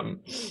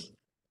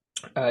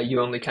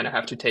 you only kind of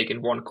have to take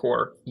in one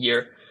core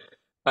year.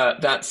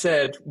 That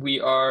said, we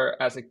are,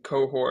 as a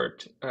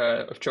cohort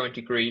of joint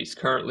degrees,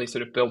 currently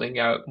sort of building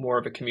out more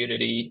of a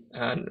community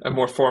and a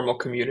more formal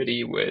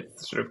community with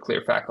sort of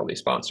clear faculty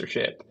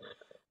sponsorship.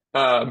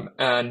 And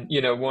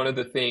one of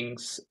the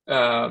things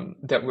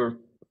that we're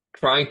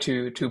trying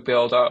to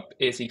build up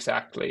is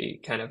exactly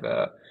kind of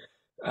a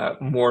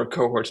more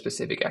cohort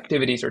specific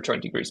activities or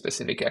joint degree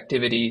specific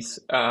activities.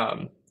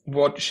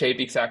 What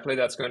shape exactly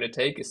that's going to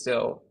take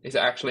is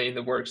actually in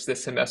the works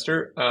this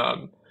semester.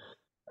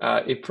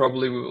 It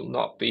probably will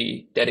not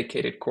be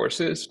dedicated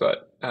courses,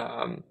 but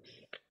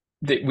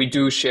we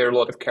do share a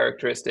lot of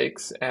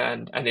characteristics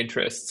and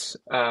interests.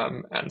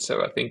 And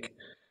so I think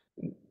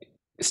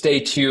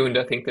stay tuned.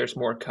 I think there's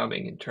more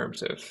coming in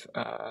terms of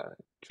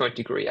joint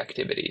degree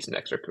activities and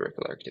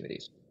extracurricular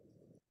activities.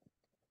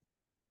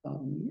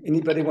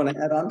 Anybody want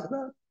to add on to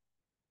that?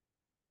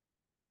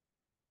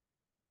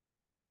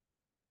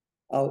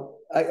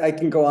 I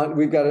can go on.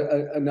 We've got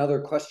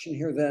another question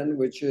here then,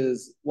 which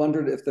is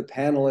wondered if the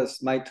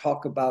panelists might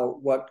talk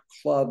about what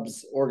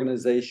clubs,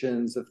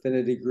 organizations,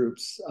 affinity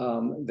groups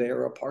they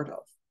are a part of.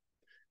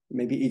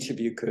 Maybe each of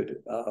you could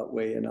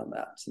weigh in on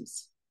that,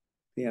 since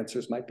the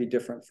answers might be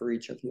different for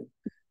each of you.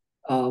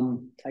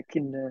 I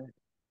can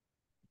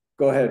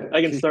go ahead.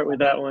 I can start with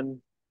that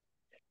one.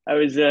 I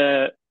was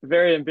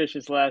very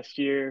ambitious last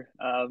year,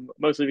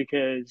 mostly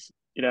because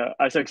I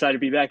was so excited to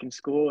be back in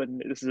school,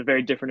 and this is a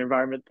very different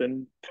environment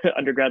than the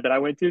undergrad that I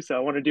went to, so I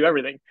want to do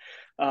everything.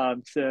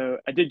 So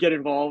I did get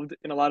involved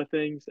in a lot of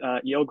things.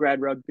 Yale Grad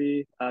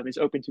Rugby is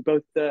open to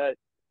both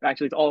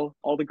actually it's all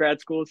the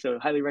grad schools, so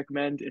highly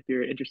recommend if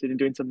you're interested in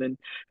doing something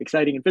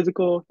exciting and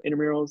physical,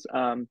 intramurals.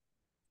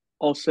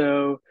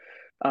 Also,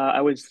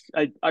 I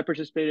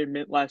participated in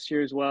Mint last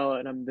year as well,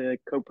 and I'm the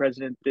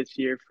co-president this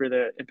year for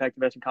the Impact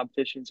Investing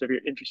competition. So if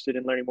you're interested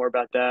in learning more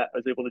about that, I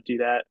was able to do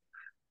that.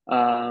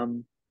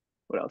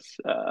 What else?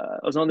 I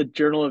was on the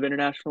Journal of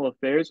International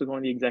Affairs, was one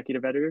of the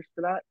executive editors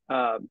for that.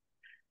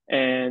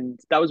 And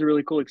that was a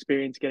really cool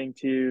experience, getting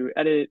to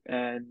edit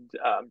and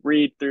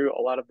read through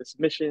a lot of the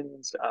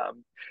submissions,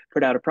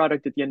 put out a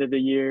product at the end of the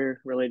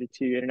year related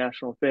to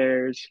international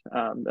affairs.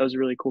 That was a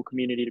really cool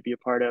community to be a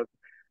part of.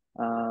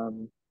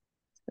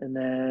 And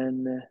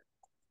then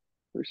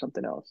there's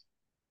something else.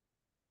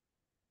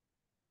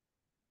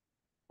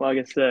 Well, I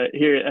guess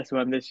here at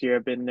SOM this year,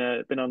 I've been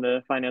on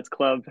the finance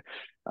club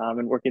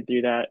and working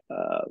through that.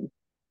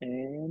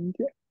 And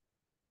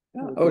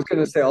yeah, I was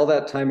going to say, all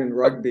that time in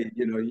rugby,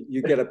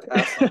 you get a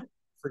pass on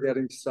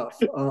forgetting stuff.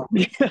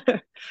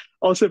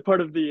 Also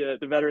part of the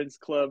Veterans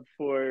Club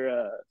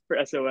for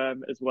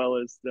SOM, as well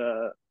as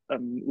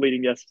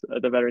leading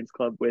the Veterans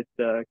Club with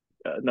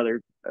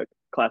another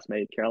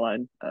classmate,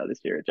 Caroline, this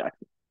year at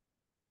Jackson.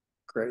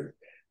 Great.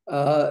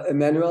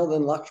 Emmanuel,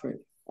 then Lakshmi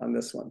on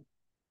this one.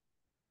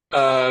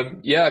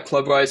 Yeah,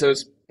 club-wise, I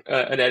was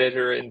an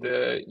editor in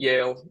the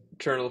Yale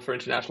Journal for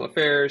International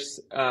Affairs.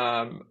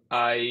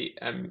 I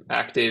am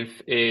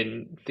active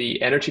in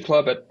the Energy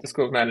Club at the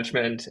School of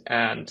Management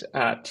and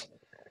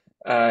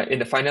in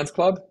the Finance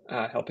Club,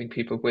 helping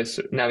people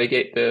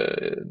navigate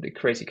the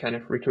crazy kind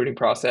of recruiting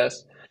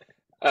process.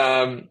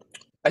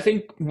 I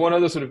think one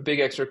of the sort of big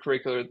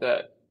extracurricular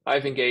that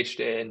I've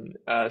engaged in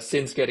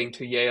since getting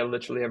to Yale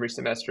literally every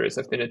semester is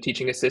I've been a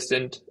teaching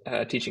assistant,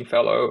 teaching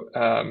fellow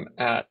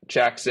at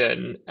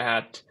Jackson,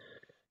 at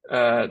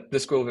the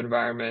School of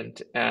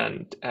Environment,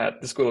 and at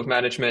the School of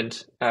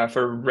Management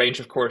for a range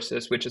of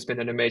courses, which has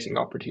been an amazing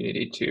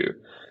opportunity to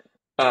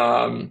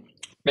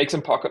make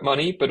some pocket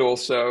money, but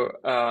also,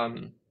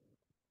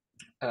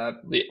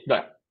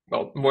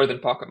 more than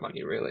pocket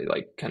money, really,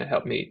 like kind of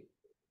help me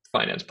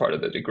finance part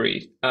of the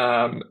degree,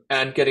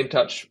 and get in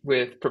touch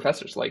with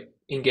professors, like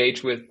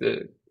engage with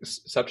the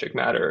subject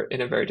matter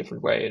in a very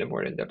different way, in a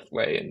more in-depth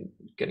way, and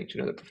getting to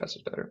know the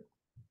professors better.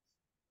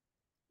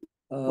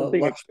 One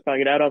thing if I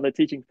could add on the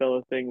teaching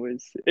fellow thing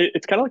was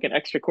it's kind of like an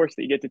extra course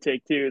that you get to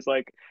take too. It's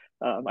like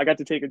I got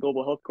to take a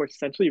global health course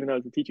essentially, even though I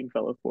was a teaching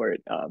fellow for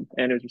it,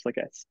 and it was just like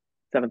a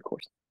 7th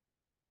course.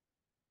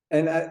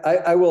 And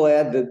I will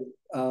add that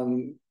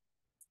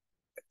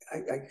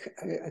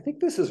I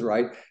think this is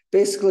right.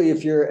 Basically,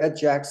 if you're at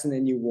Jackson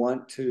and you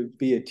want to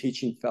be a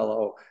teaching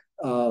fellow,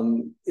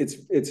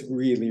 it's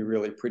really,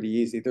 really pretty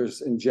easy.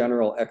 There's in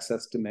general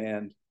excess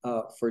demand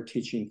for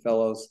teaching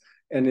fellows,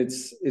 and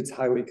it's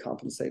highly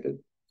compensated.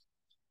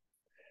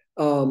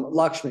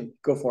 Lakshmi,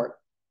 go for it.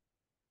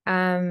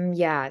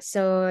 Yeah,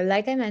 so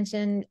like I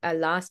mentioned,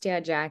 last year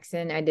at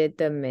Jackson, I did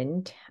the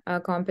Mint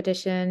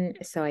competition,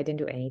 so I didn't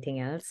do anything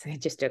else. I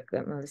just took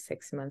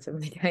 6 months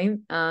of my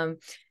time.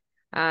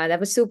 That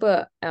was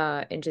super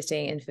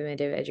interesting,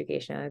 informative,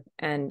 educational,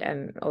 and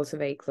I'm also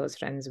very close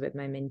friends with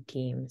my Mint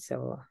team.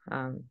 So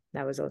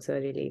that was also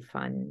a really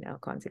fun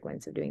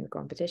consequence of doing the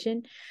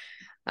competition.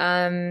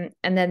 And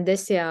then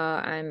this year,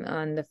 I'm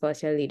on the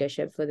first year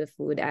leadership for the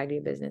Food,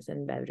 Agribusiness,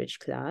 and Beverage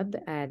Club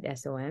at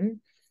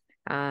SOM.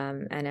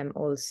 And I'm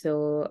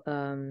also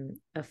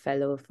a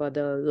fellow for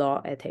the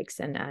Law, Ethics,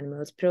 and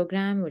Animals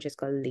program, which is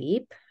called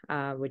LEAP,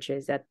 which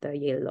is at the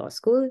Yale Law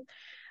School.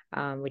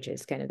 Which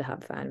is kind of the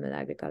hub for animal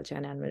agriculture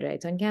and animal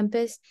rights on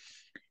campus.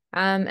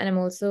 And I'm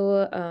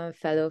also a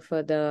fellow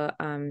for the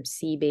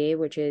CBA,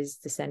 which is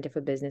the Center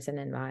for Business and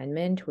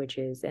Environment, which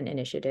is an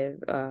initiative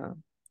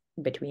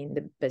between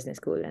the business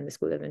school and the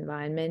School of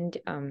Environment,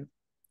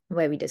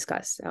 where we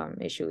discuss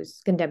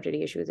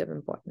contemporary issues of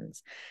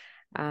importance.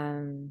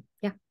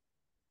 Yeah.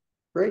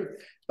 Great.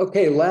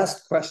 Okay,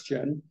 last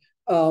question.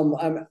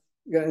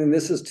 And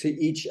this is to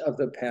each of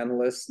the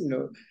panelists.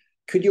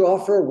 Could you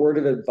offer a word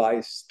of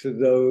advice to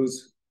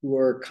those who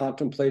are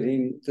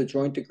contemplating the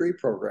joint degree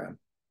program?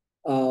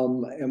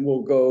 And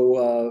we'll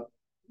go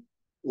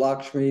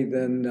Lakshmi,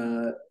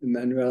 then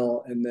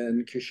Emmanuel, and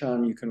then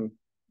Kishan. You can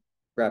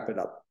wrap it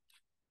up.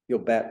 You'll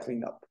bat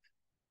clean up.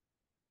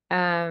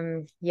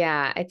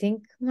 Yeah, I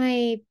think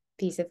my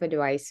piece of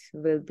advice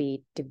will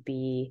be to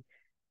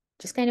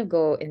just kind of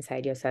go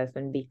inside yourself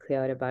and be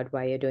clear about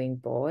why you're doing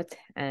both,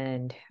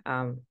 and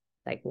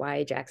like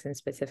why Jackson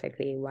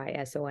specifically,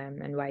 why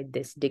SOM, and why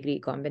this degree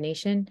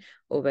combination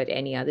over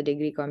any other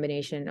degree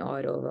combination,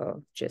 or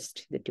over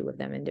just the two of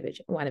them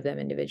one of them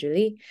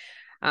individually.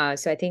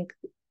 So I think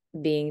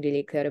being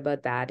really clear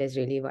about that is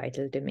really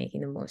vital to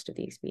making the most of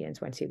the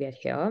experience once you get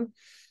here.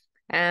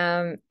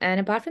 And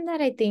apart from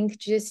that, I think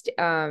just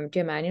to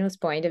Emmanuel's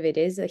point of, it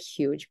is a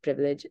huge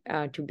privilege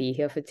to be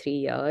here for 3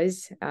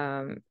 years.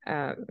 I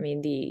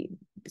mean, the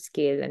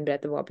scale and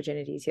breadth of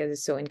opportunities here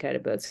is so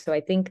incredible. So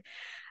I think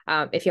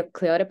if you're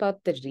clear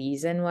about the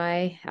reason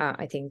why,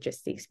 I think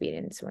just the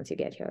experience once you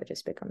get here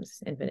just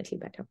becomes infinitely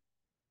better.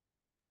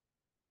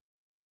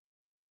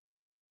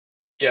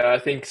 Yeah, I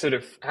think sort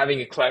of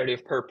having a clarity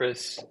of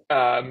purpose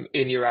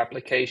in your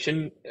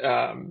application,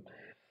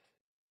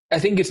 I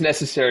think it's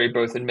necessary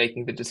both in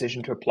making the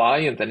decision to apply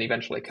and then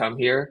eventually come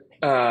here,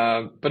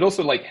 but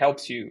also like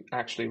helps you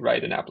actually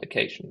write an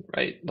application,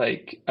 right?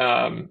 Like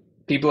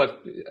people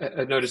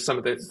I've noticed some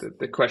of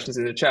the questions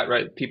in the chat,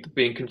 right? People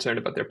being concerned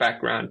about their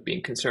background,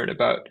 being concerned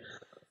about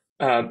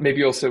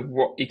maybe also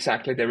what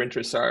exactly their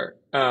interests are.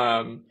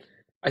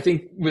 I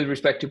think with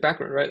respect to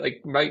background, right?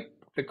 Like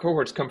the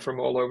cohorts come from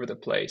all over the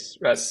place,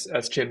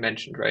 as Jim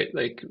mentioned, right?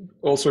 Like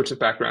all sorts of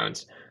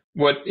backgrounds.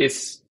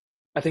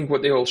 I think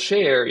what they all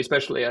share,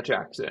 especially at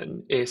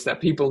Jackson, is that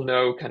people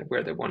know kind of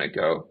where they want to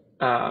go.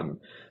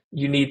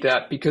 You need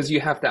that because you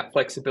have that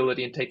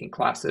flexibility in taking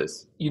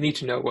classes. You need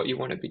to know what you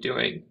want to be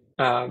doing,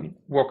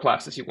 what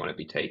classes you want to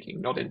be taking,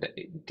 not in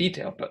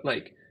detail, but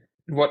like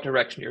in what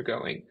direction you're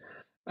going.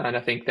 And I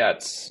think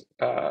that's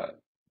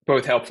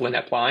both helpful in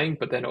applying,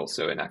 but then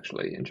also in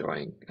actually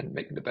enjoying and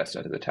making the best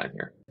out of the time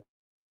here.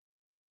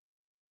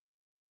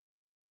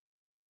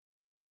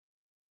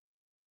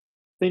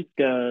 I think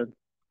the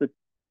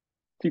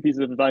two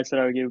pieces of advice that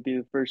I would give would be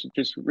the first,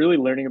 just really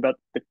learning about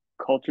the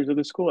cultures of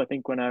the school. I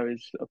think when I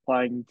was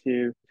applying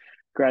to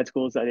grad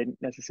schools, I didn't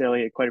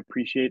necessarily quite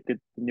appreciate the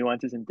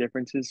nuances and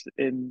differences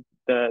in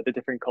the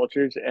different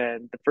cultures.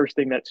 And the first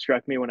thing that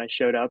struck me when I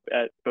showed up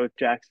at both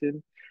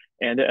Jackson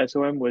and at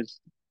SOM was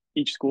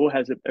each school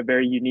has a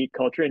very unique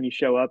culture, and you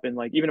show up and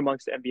like even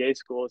amongst the MBA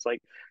schools,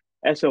 like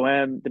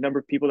SOM, the number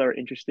of people that are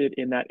interested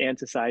in that and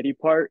society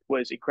part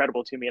was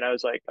incredible to me. And I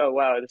was like, oh,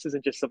 wow, this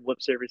isn't just some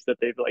lip service that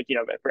they've like,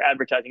 for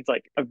advertising. It's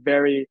like a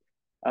very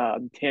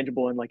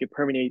tangible, and like it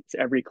permeates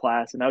every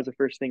class. And that was the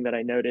first thing that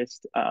I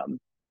noticed.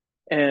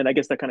 And I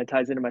guess that kind of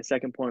ties into my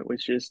second point,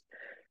 which just,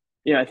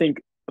 I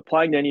think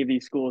applying to any of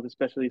these schools,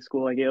 especially a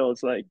school like Yale,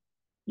 is like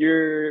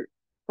you're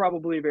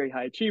probably very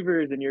high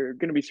achievers and you're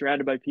going to be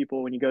surrounded by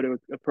people when you go to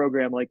a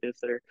program like this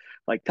that are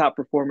like top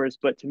performers.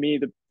 But to me,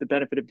 the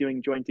benefit of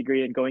doing joint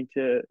degree and going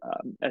to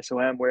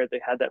SOM where they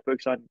had that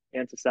focus on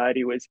and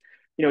society was,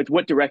 it's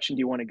what direction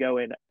do you want to go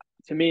in?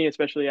 To me,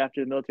 especially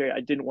after the military, I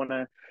didn't want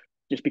to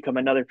just become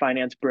another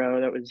finance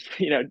bro that was,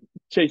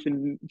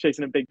 chasing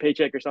a big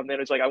paycheck or something. It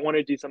was like I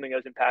wanted to do something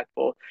that was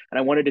impactful, and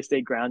I wanted to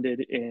stay grounded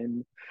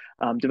in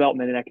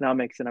development and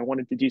economics, and I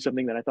wanted to do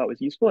something that I thought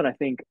was useful. And I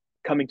think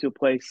coming to a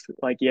place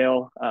like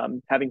Yale,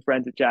 having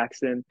friends at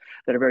Jackson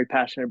that are very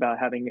passionate about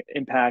having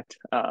impact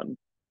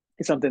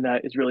is something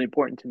that is really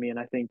important to me, and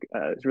I think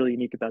is really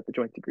unique about the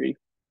joint degree.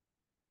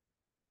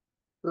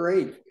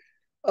 Great.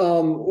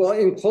 Well,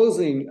 in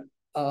closing,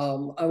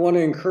 I want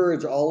to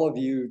encourage all of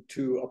you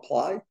to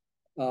apply.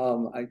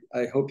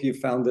 I hope you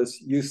found this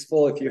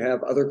useful. If you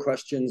have other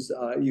questions,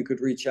 you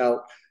could reach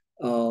out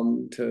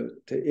to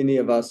any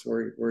of us.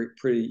 We're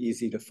pretty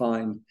easy to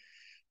find.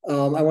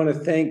 I want to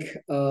thank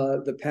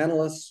the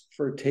panelists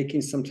for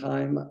taking some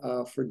time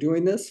for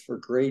doing this, for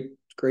great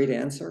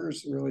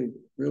answers,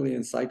 really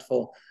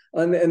insightful.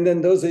 And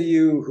then those of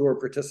you who are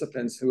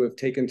participants who have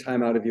taken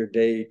time out of your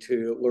day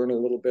to learn a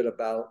little bit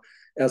about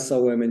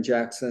SOM and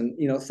Jackson,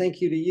 thank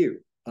you to you.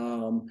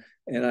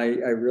 And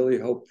I really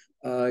hope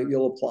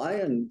you'll apply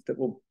and that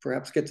we'll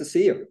perhaps get to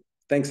see you.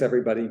 Thanks,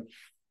 everybody.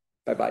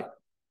 Bye-bye.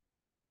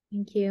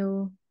 Thank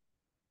you.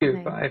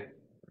 Bye.